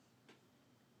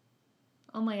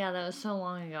 Oh my god, that was so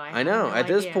long ago. I know. At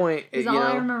this point, because you all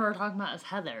I know- remember talking about is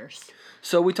Heathers.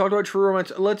 So we talked about True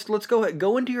Romance. Let's go ahead.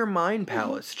 Go into your mind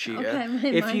palace, Chia. Okay, my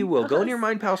if you mind will. Go into palace. your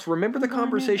mind palace. Remember the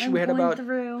conversation we had I'm about going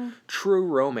through. True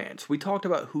Romance. We talked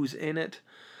about who's in it.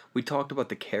 We talked about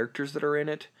the characters that are in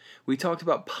it. We talked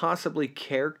about possibly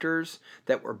characters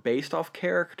that were based off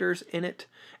characters in it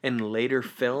and later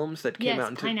films that came Yes, out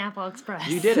into Pineapple Express.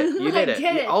 You did it. You I did it.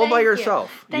 did it. All by Thank you.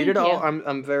 yourself. You Thank did it all. you.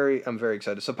 I'm very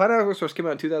excited. So Pineapple Express came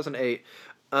out in 2008.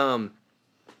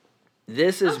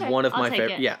 This is Okay, one of I'll my take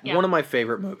favorite. it. Yeah, Yeah. one of my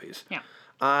favorite movies. Yeah.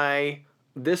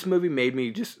 This movie made me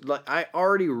just like I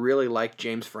already really liked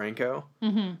James Franco,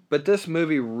 but this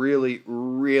movie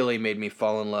really made me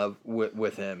fall in love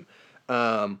with him.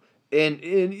 And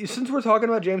since we're talking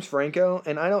about James Franco,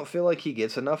 and I don't feel like he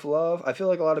gets enough love, I feel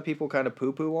like a lot of people kind of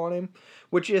poo-poo on him,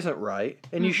 which isn't right,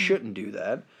 and you shouldn't do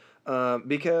that.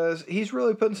 Because he's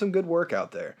really putting some good work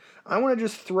out there. I want to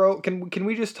just throw. Can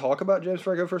we just talk about James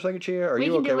Franco for a second, Chia? Are We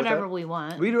you can okay do with whatever that? we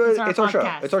want. We do it. It's our show.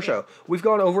 podcast. It's our show. We've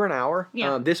gone over an hour.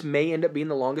 Yeah. This may end up being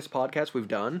the longest podcast we've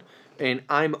done, and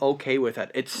I'm okay with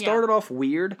that. It started off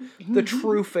weird. The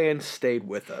true fans stayed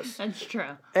with us. That's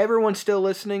true. Everyone's still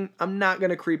listening. I'm not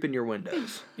gonna creep in your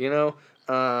windows. You know.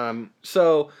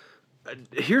 So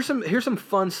here's some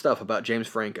fun stuff about James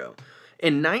Franco.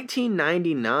 In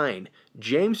 1999,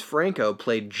 James Franco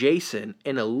played Jason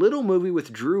in a little movie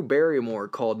with Drew Barrymore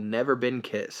called Never Been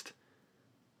Kissed.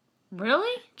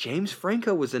 Really? James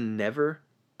Franco was in Never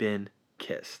Been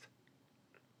Kissed.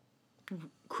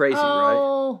 Crazy, right?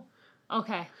 Oh,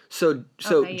 okay. So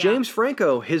Okay, yeah. James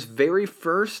Franco, his very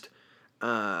first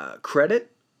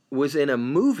credit was in a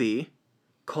movie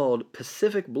called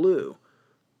Pacific Blue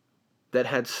that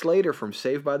had Slater from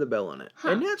Saved by the Bell in it.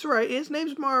 And that's right, his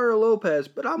name's Mario Lopez,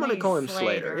 but I'm going to Nice, call him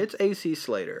Slater. Slater. It's AC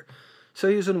Slater. So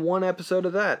he was in one episode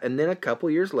of that, and then a couple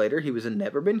years later, he was in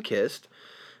Never Been Kissed.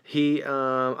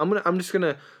 I'm just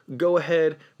gonna go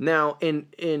ahead now. In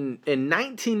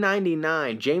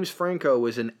 1999, James Franco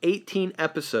was in 18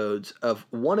 episodes of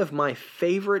one of my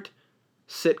favorite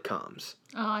sitcoms.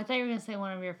 Oh, I thought you were gonna say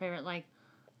one of your favorite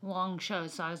long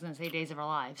shows. So I was gonna say Days of Our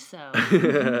Lives. So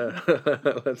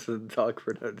Let's talk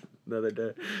for another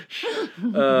day.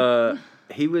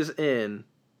 He was in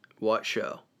what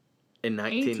show? In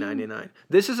 1999.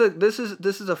 This is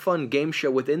a fun game show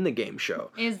within the game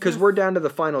show because we're down to the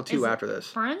final two after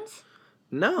this. Friends?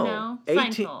 No, No,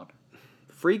 18 Seinfeld.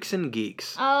 Freaks and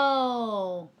Geeks.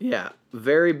 Oh, Yeah,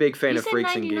 very big fan you of said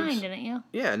Freaks and 99, Geeks. didn't you?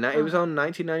 Yeah, it was on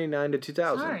 1999 to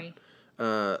 2000. Sorry.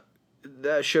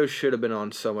 That show should have been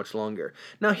on so much longer.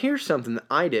 Now here's something that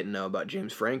I didn't know about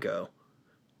James Franco.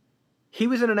 He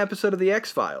was in an episode of The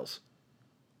X-Files.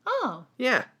 Oh,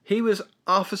 Yeah, he was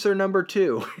Officer Number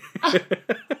 2.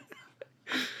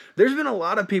 There's been a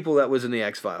lot of people that was in the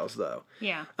X-Files, though.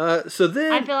 yeah. So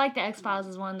then... I feel like the X-Files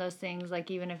is one of those things,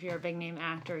 even if you're a big name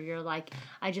actor, you're like,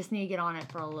 I just need to get on it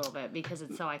for a little bit because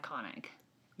it's so iconic.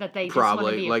 That they just want to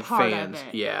Probably, be a like part fans. of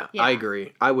it. Yeah, I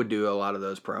agree. I would do a lot of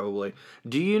those probably.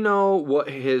 Do you know what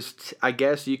his, I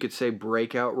guess you could say,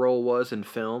 breakout role was in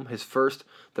film?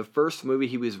 The first movie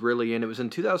he was really in, it was in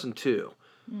 2002.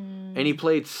 And he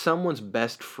played someone's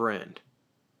best friend.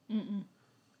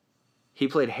 He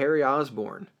played Harry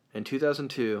Osborn in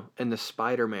 2002 in the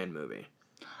Spider-Man movie.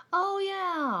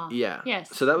 Oh, yeah. Yeah.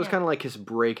 Yes. So that was yeah. kind of like his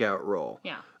breakout role.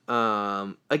 Yeah.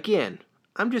 Again,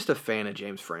 I'm just a fan of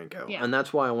James Franco, Yeah. and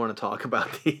that's why I want to talk about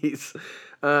these.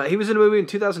 He was in a movie in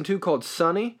 2002 called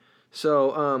Sunny,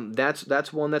 so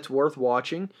that's one that's worth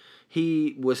watching.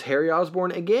 He was Harry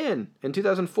Osborn again in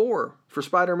 2004 for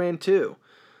Spider-Man 2.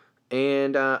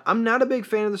 And I'm not a big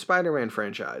fan of the Spider-Man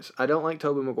franchise. I don't like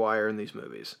Tobey Maguire in these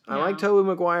movies. I like Tobey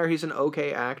Maguire. He's an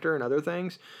okay actor and other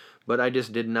things, but I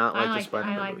just did not like the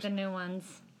Spider-Man I like movies. the new ones.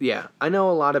 Yeah, I know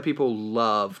a lot of people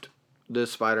loved the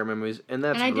Spider-Man movies, and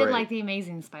that's And I great. did like The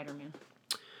Amazing Spider-Man.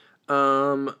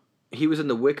 He was in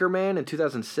The Wicker Man in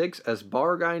 2006 as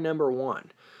Bar Guy Number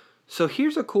 1. So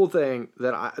here's a cool thing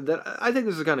that I think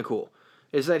this is kind of cool,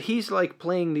 is that he's like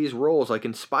playing these roles like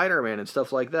in Spider-Man and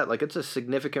stuff like that. Like it's a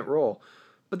significant role.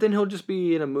 But then he'll just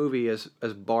be in a movie as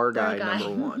Bar Guy Number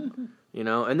 1. You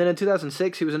know? And then in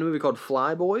 2006 he was in a movie called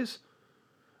Fly Boys.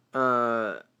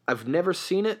 I've never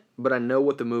seen it, but I know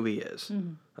what the movie is.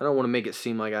 I don't want to make it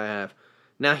seem like I have.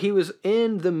 Now he was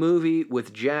in the movie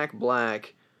with Jack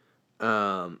Black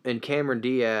and Cameron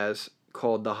Diaz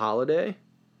called The Holiday.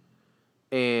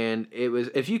 And it was,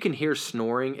 if you can hear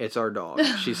snoring, it's our dog.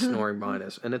 She's snoring behind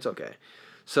us, and it's okay.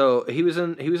 So he was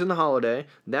in The Holiday.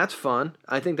 That's fun.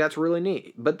 I think that's really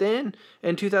neat. But then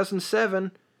in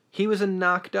 2007, he was in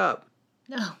Knocked Up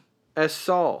No. as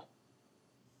Saul.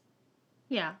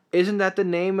 Yeah. Isn't that the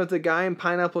name of the guy in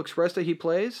Pineapple Express that he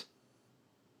plays?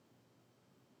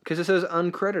 Because it says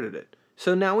uncredited it.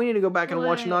 So now we need to go back and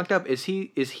watch What? Knocked Up. Is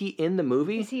he in the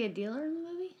movie? Is he a dealer in the movie?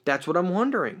 That's what I'm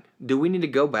wondering. Do we need to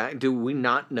go back? Do we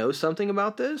not know something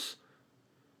about this?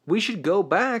 we should go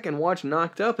back and watch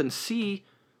Knocked Up and see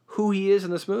who he is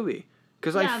in this movie.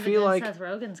 Because I feel like Seth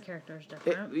Rogen's character is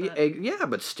different. yeah,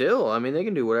 but still, I mean, they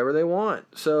can do whatever they want.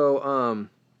 So,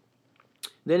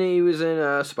 then he was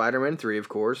in Spider-Man 3, of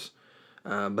course.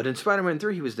 But in Spider-Man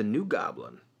 3, he was the New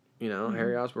Goblin. You know,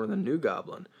 Harry Osborn, the New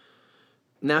Goblin.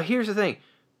 Now, here's the thing.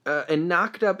 In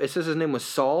Knocked Up, it says his name was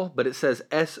Saul, but it says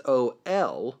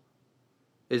S-O-L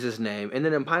is his name. And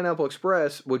then in Pineapple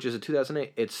Express, which is a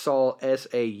 2008, it's Saul,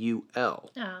 S-A-U-L.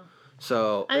 Oh.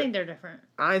 So I think they're different.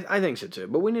 I think so too.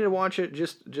 But we need to watch it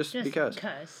just because.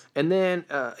 And then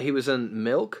he was in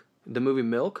Milk, the movie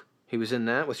Milk. He was in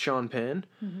that with Sean Penn.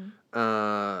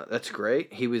 That's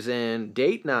great. He was in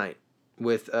Date Night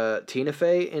with Tina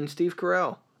Fey and Steve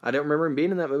Carell. I don't remember him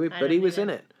being in that movie, but he was in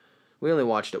it. We only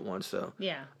watched it once, though.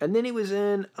 Yeah. And then he was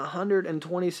in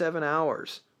 127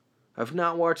 Hours. I've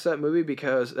not watched that movie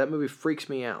because that movie freaks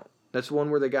me out. That's the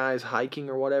one where the guy's hiking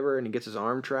or whatever and he gets his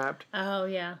arm trapped. Oh,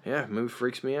 yeah. Yeah, the movie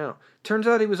freaks me out. Turns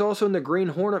out he was also in the Green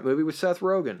Hornet movie with Seth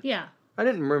Rogen. Yeah. I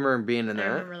didn't remember him being in that. I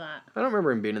remember that. I don't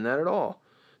remember him being in that at all.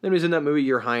 Then he was in that movie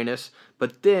Your Highness.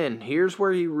 But then, here's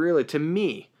where he really, to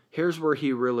me, here's where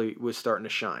he really was starting to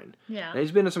shine. Yeah. And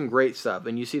he's been in some great stuff,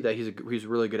 and you see that he's a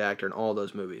really good actor in all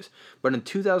those movies. But in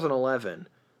 2011,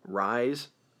 Rise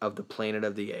of the Planet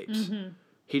of the Apes.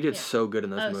 He did so good in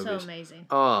those movies. Oh, so amazing.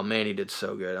 Oh, man, he did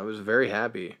so good. I was very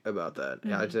happy about that.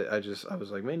 Yeah, I was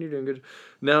like, man, you're doing good.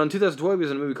 Now, in 2012, he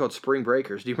was in a movie called Spring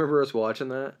Breakers. Do you remember us watching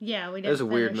that? Yeah, we did. It was a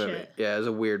weird movie. It. Yeah, it was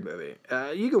a weird movie.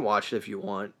 You can watch it if you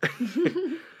want.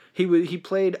 He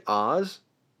played Oz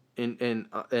in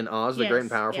Oz, the Great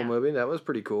and Powerful movie. That was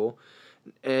pretty cool.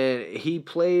 And he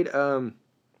played in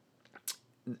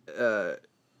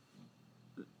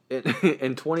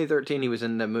 2013 he was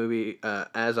in the movie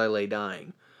As I Lay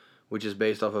Dying, which is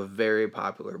based off a very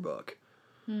popular book.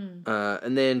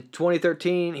 And then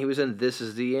 2013 he was in This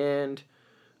Is the End.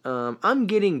 I'm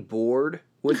getting bored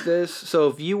with this, so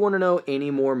if you want to know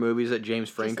any more movies that James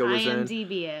Franco was in,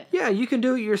 IMDb it. Yeah, you can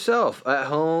do it yourself at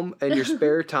home in your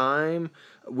spare time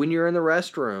when you're in the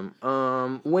restroom.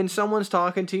 When someone's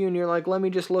talking to you and you're like, let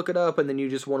me just look it up, and then you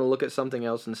just want to look at something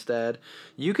else instead,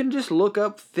 you can just look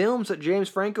up films that James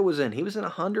Franco was in. He was in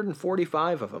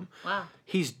 145 of them. Wow.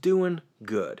 He's doing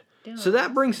good. So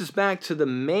that brings us back to the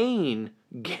main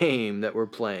game that we're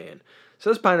playing.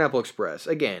 So that's Pineapple Express.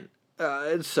 Again,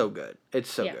 it's so good. It's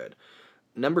so good.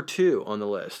 Number 2 on the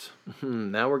list.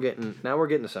 Now we're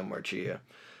getting somewhere, Chia.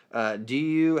 Do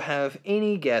you have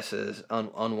any guesses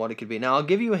on what it could be? Now I'll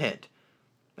give you a hint.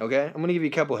 Okay, I'm gonna give you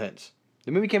a couple hints.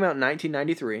 The movie came out in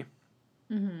 1993.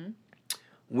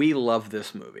 We love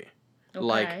this movie. Okay.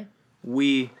 Like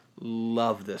we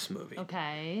love this movie.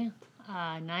 Okay.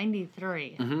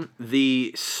 93.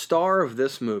 The star of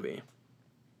this movie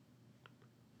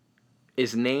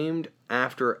is named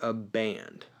after a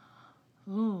band.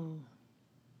 Ooh.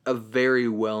 A very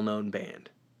well-known band.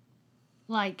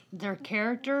 Like their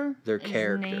character? Their is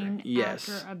character, named yes.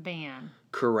 after a band.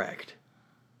 Correct.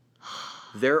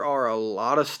 There are a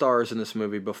lot of stars in this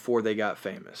movie before they got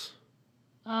famous.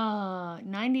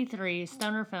 93,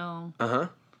 stoner film. Uh-huh.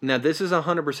 Now, this is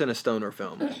 100% a stoner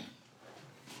film.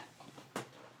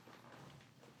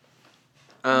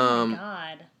 Oh my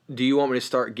God. Do you want me to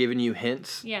start giving you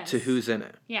hints Yes. to who's in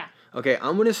it? Yeah. Okay,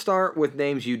 I'm going to start with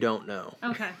names you don't know.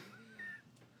 Okay.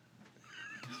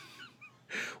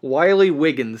 Wiley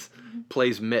Wiggins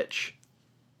plays Mitch.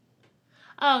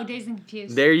 Oh, Dazed and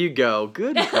Confused. There you go.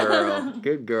 Good girl.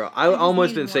 Good girl. I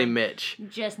almost didn't say one. Mitch.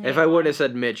 Just If I wouldn't have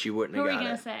said Mitch, you wouldn't Who have are you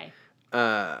got going it.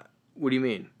 to say? What do you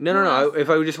mean? No. If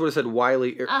I just would have said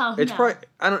Wiley, Oh, it's no. probably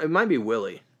it might be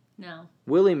Willie. No.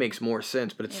 Willie makes more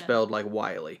sense, but it's Yeah. spelled like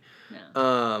Wiley.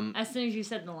 No. As soon as you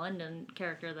said the London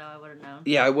character, though, I would have known.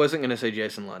 Yeah, I wasn't gonna say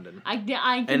Jason London, And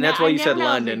and that's why you said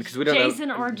London because we don't Jason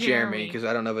know or Jeremy because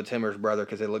I don't know if it's him or his brother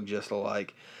because they look just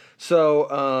alike.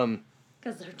 So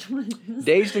Because they're twins.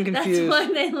 Dazed and Confused. That's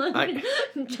why they look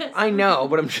just I know,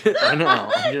 but I'm just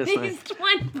These saying.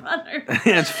 twin brothers.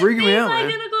 It's freaking me These out, man.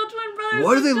 identical twin brothers.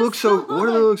 Why do they look look so? Why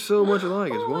do they look so much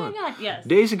alike? Oh As my one. God! Yes.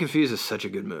 Dazed and Confused is such a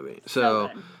good movie. So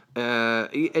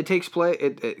it takes place.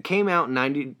 It came out in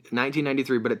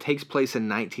 1993, but it takes place in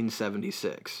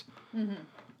 1976.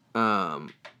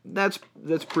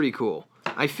 That's pretty cool.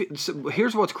 So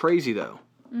here's what's crazy though.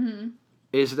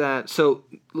 Is that so?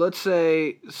 Let's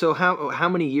say so. How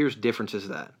many years difference is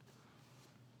that?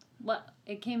 What?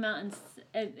 It came out in.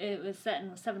 It was set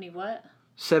in 70 what?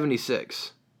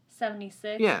 76.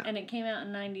 76. Yeah. And it came out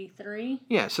in 93.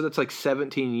 Yeah, so that's like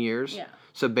 17 years. Yeah.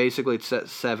 So basically it's set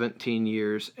 17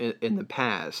 years in the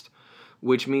past,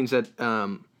 which means that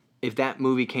if that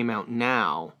movie came out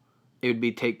now, it would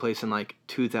be take place in like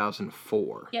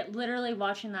 2004. Yet literally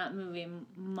watching that movie,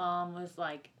 Mom was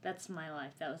like, "That's my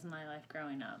life. That was my life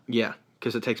growing up." Yeah,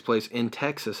 because it takes place in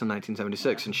Texas in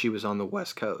 1976, and she was on the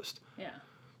West Coast. Yeah.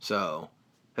 So,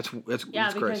 that's Yeah,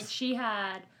 because crazy. she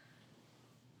had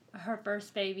her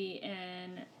first baby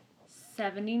in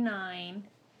 79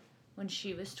 when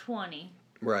she was 20.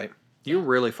 Right. You're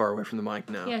really far away from the mic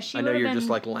now. Yeah, she I know would have you're been just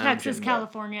like lounging. Texas, but-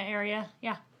 California area.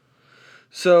 Yeah.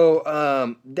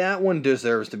 So that one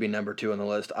deserves to be number 2 on the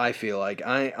list. I feel like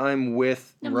I'm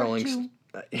with Number Rolling.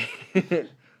 2.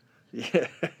 Yeah,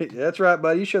 that's right,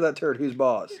 buddy. You show that turd who's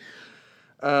boss.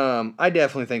 I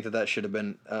definitely think that should have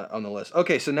been on the list.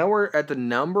 Okay, so now we're at the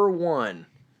number 1.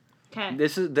 Okay.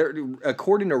 This is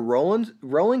according to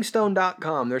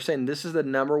RollingStone.com. They're saying this is the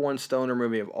number 1 stoner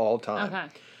movie of all time. Okay.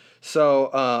 So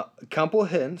a couple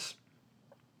hints.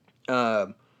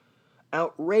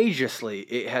 Outrageously,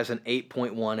 it has an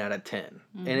 8.1 out of 10.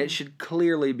 And it should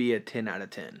clearly be a 10 out of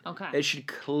 10. Okay. It should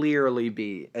clearly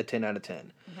be a 10 out of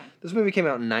 10. Okay. This movie came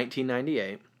out in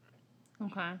 1998.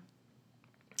 Okay.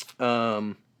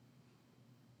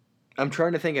 I'm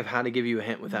trying to think of how to give you a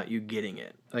hint without you getting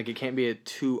it. Like, it can't be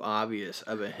too obvious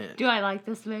of a hint. Do I like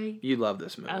this movie? You love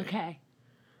this movie. Okay.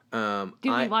 Um,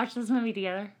 Did we watch this movie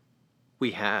together?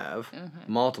 We have Okay.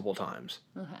 multiple times.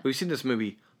 Okay. We've seen this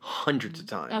movie hundreds of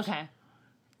times. Okay.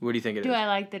 What do you think it is? Do I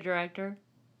like the director?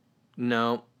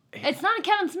 No. It's not a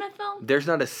Kevin Smith film? There's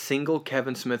not a single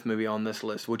Kevin Smith movie on this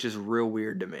list, which is real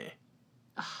weird to me.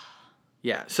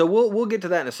 Yeah, so we'll get to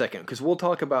that in a second because we'll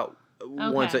talk about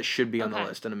ones that should be on the Okay.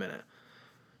 list in a minute.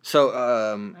 So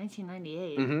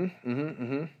 1998.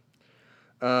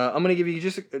 I'm gonna give you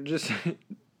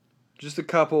just a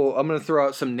couple. I'm gonna throw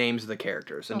out some names of the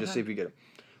characters and just Okay. see if you get it.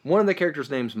 One of the characters'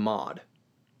 name's Maud.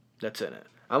 That's in it.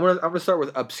 I'm gonna start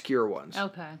with obscure ones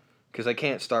Okay. because I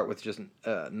can't start with just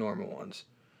normal ones.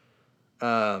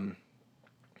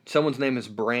 Someone's name is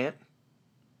Brant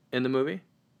in the movie.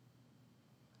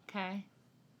 Okay.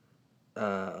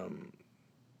 Um,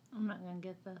 I'm not going to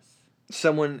get this.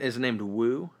 someone is named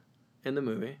Wu in the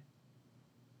movie.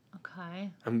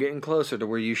 Okay. I'm getting closer to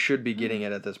where you should be getting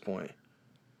it at this point.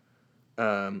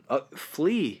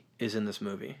 Flea is in this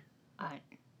movie.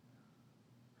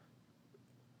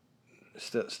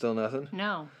 Still nothing.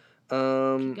 No.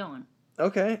 Um, Keep going.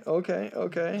 okay.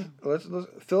 Let's.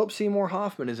 Philip Seymour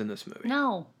Hoffman is in this movie.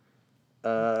 No.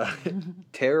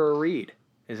 Tara Reid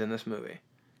is in this movie.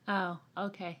 Oh,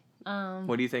 okay.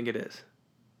 What do you think it is?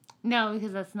 No,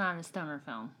 because that's not a stoner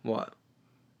film. What?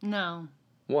 No.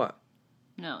 What?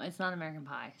 No, it's not American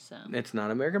Pie, so. It's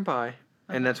not American Pie,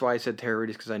 and that's why I said Tara Reid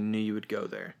is because I knew you would go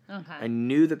there. Okay. I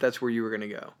knew that's where you were gonna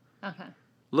go. Okay.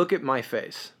 Look at my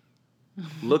face.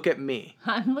 Look at me.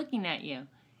 I'm looking at you.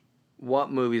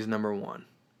 What movie is number 1?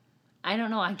 I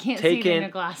don't know. I can't Take see it in in-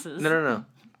 your glasses. No.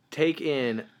 Take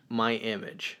in my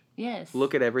image. Yes.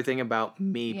 Look at everything about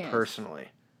me Yes. personally.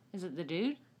 Is it the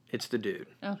dude? It's the dude.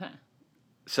 Okay.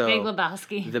 So Big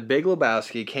Lebowski. The Big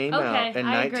Lebowski came out Okay, in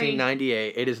I agree.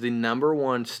 1998. It is the number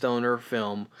 1 stoner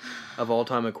film of all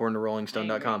time according to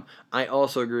RollingStone.com. I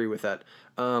also agree with that.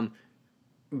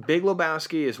 Big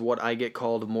Lebowski is what I get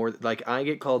called more like I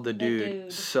get called the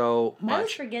dude so I always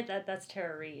much. forget that that's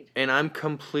Tara Reid. And I'm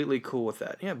completely cool with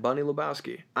that. Yeah, Bunny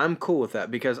Lebowski. I'm cool with that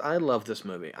because I love this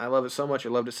movie. I love it so much. I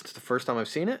loved it since the first time I've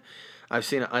seen it. I've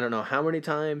seen it I don't know how many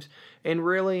times. And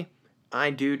really, I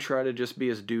do try to just be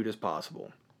as dude as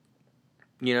possible.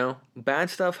 You know, bad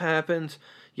stuff happens.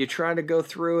 You try to go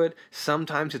through it.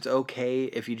 Sometimes it's okay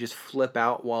if you just flip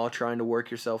out while trying to work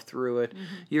yourself through it.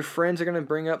 Your friends are going to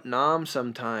bring up Nom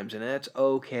sometimes, and that's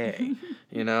okay.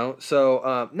 You know?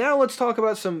 So now let's talk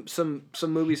about some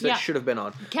movies that Yeah. should have been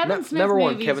on. Kevin Smith Number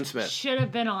 1, movies Kevin Smith. should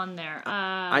have been on there.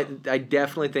 I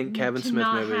definitely think Kevin to Smith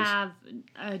not movies. have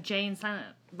a Jay and Silent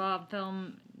Bob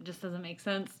film just doesn't make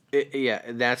sense.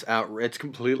 That's it's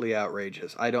completely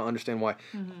outrageous. I don't understand why.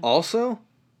 Mm-hmm. Also,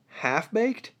 Half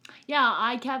Baked. Yeah,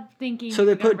 I kept thinking. So you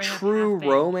they were gonna put bring up true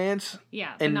Half-Baked. romance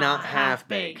Yeah, and but not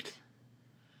Half-Baked.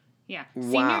 Yeah,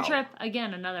 Wow. Senior Trip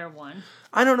again, another one.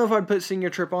 I don't know if I'd put Senior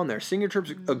Trip on there. Senior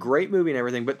Trip's Mm-hmm. a great movie and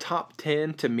everything, but top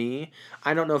 10 to me,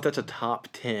 I don't know if that's a top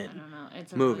I 10 don't know.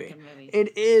 It's a movie. really good movie.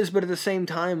 It is, but at the same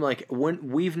time, like when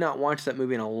we've not watched that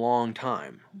movie in a long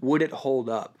time, would it hold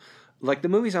up? Like the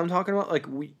movies I'm talking about, like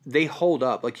they hold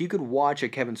up. Like you could watch a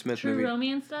Kevin Smith True movie.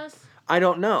 Romance does. I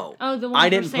don't know. Oh, the one I you're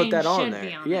didn't put saying that on should there.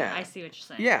 be on Yeah. there. I see what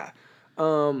you're saying. Yeah.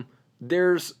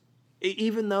 There's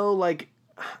even though like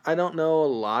I don't know a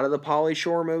lot of the Pauly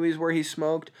Shore movies where he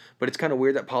smoked, but it's kind of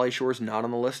weird that Pauly Shore's not on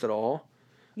the list at all.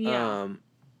 Yeah.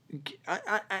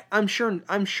 I'm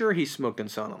sure he smoked in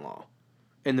Son-in-Law.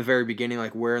 in the very beginning,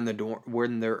 like where in the dorm,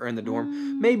 when they're in the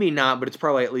dorm. Maybe not, but it's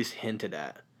probably at least hinted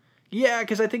at. Yeah,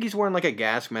 because I think he's wearing like a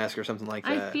gas mask or something like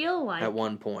that. I feel like at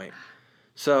one point.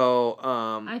 So,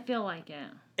 I feel like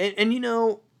it. and you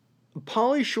know,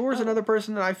 Pauly Shore's another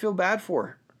person that I feel bad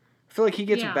for. I feel like he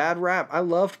gets a bad rap. I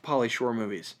loved Pauly Shore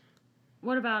movies.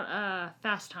 What about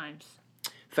Fast Times?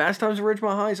 Fast Times at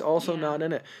Ridgemont High is also not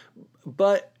in it.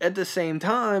 But at the same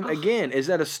time, again, is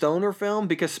that a stoner film?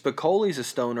 Because Spicoli's a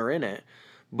stoner in it.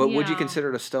 But would you consider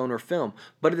it a stoner film?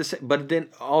 But then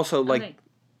also like,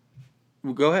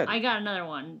 go ahead. I got another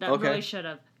one that really should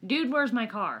have. Dude, Where's My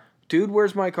Car? Dude,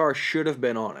 Where's My Car should have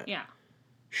been on it. Yeah.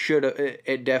 Should have.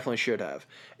 It definitely should have.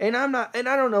 And I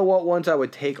don't know what ones I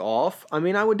would take off. I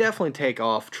mean, I would definitely take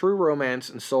off True Romance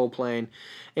and Soul Plane.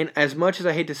 And as much as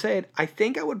I hate to say it, I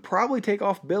think I would probably take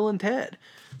off Bill and Ted.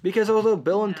 Because although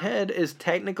Bill and Ted is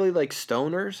technically like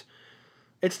stoners,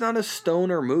 it's not a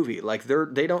stoner movie. Like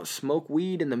they don't smoke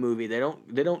weed in the movie. They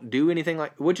don't do anything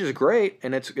like, which is great,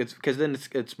 and it's because then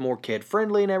it's more kid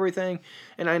friendly and everything,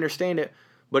 and I understand it,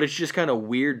 but it's just kind of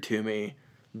weird to me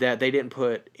that they didn't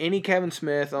put any Kevin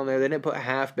Smith on there. They didn't put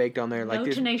Half Baked on there. Like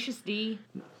no Tenacious D.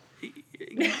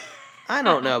 I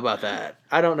don't know about that.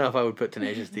 I don't know if I would put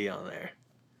Tenacious D on there.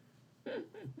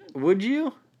 Would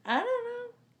you? I don't know.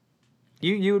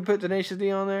 You would put Tenacious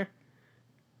D on there?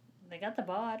 They got the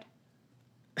bod.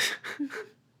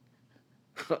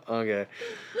 Okay.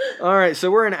 All right, so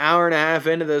we're an hour and a half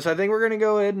into this. I think we're going to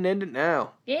go ahead and end it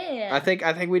now. Yeah. I think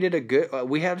we did a good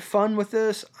we had fun with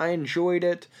this. I enjoyed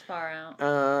it. It's far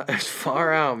out. It's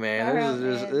far out, man.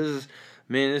 This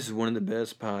This is one of the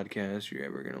best podcasts you're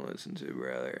ever going to listen to,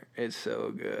 brother. It's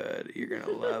so good. You're going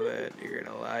to love it. You're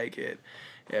going to like it.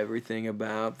 Everything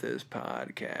about this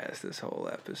podcast, this whole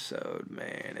episode,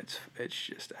 man, it's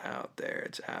just out there.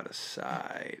 It's out of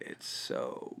sight. It's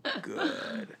so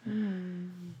good.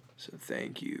 So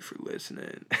thank you for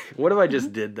listening. What if I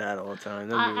just did that all the time?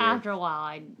 That'd be weird. After a while,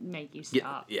 I'd make you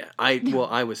stop. Yeah.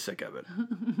 I was sick of it.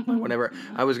 Whenever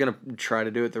I was gonna try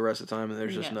to do it the rest of the time, and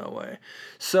there's just no way.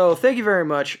 So thank you very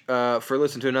much for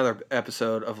listening to another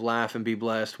episode of Laugh and Be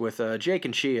Blessed with Jake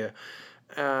and Chia.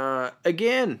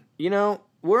 Again,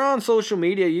 we're on social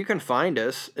media. You can find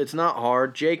us. It's not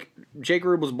hard. Jake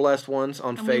Rubel's Blessed Ones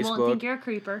on Facebook. We won't think you're a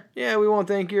creeper. Yeah, we won't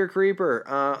think you're a creeper.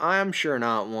 I'm sure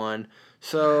not one.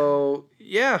 So,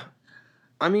 yeah.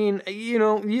 I mean,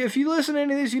 if you listen to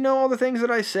any of these, you know all the things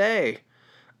that I say.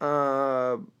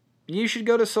 You should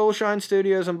go to Soulshine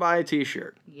Studios and buy a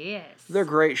t-shirt. Yes. They're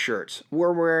great shirts.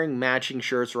 We're wearing matching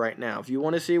shirts right now. If you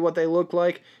want to see what they look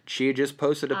like, Chia just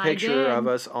posted a picture of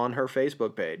us on her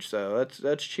Facebook page. So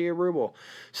that's Chia Rubel.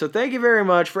 So thank you very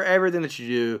much for everything that you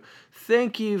do.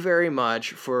 Thank you very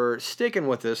much for sticking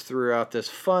with us throughout this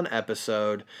fun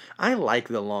episode. I like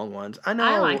the long ones. I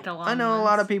know a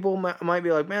lot of people might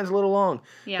be like, man, it's a little long.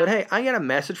 Yeah. But hey, I got a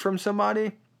message from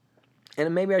somebody.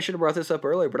 And maybe I should have brought this up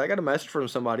earlier, but I got a message from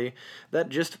somebody that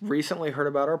just recently heard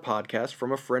about our podcast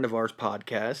from a friend of ours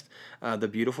podcast, the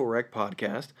Beautiful Wreck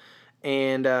podcast.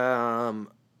 And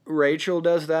Rachel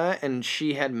does that, and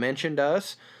she had mentioned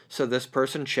us. So this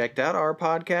person checked out our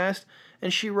podcast,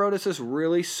 and she wrote us this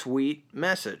really sweet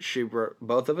message. She wrote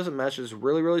both of us a message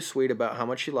really, really sweet about how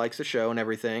much she likes the show and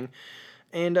everything.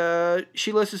 And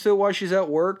she listens to it while she's at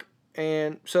work.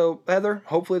 And so, Heather,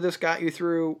 hopefully this got you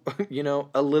through,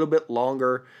 a little bit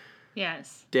longer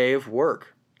day of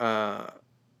work.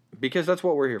 Because that's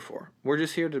what we're here for. We're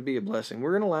just here to be a blessing.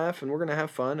 We're going to laugh and we're going to have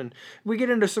fun. And we get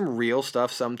into some real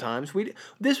stuff sometimes.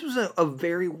 This was a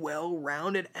very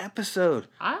well-rounded episode.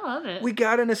 I love it. We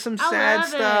got into some sad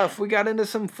stuff. We got into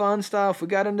some fun stuff. We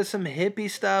got into some hippie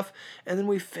stuff. And then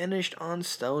we finished on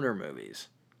stoner movies.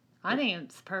 I think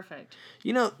it's perfect.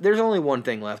 There's only one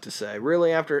thing left to say.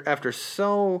 Really, after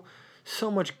so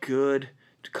much good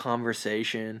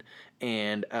conversation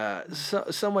and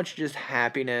so much just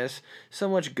happiness, so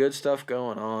much good stuff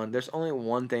going on, there's only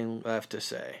one thing left to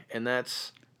say, and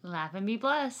that's laugh and be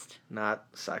blessed. Not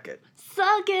suck it.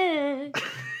 Suck it.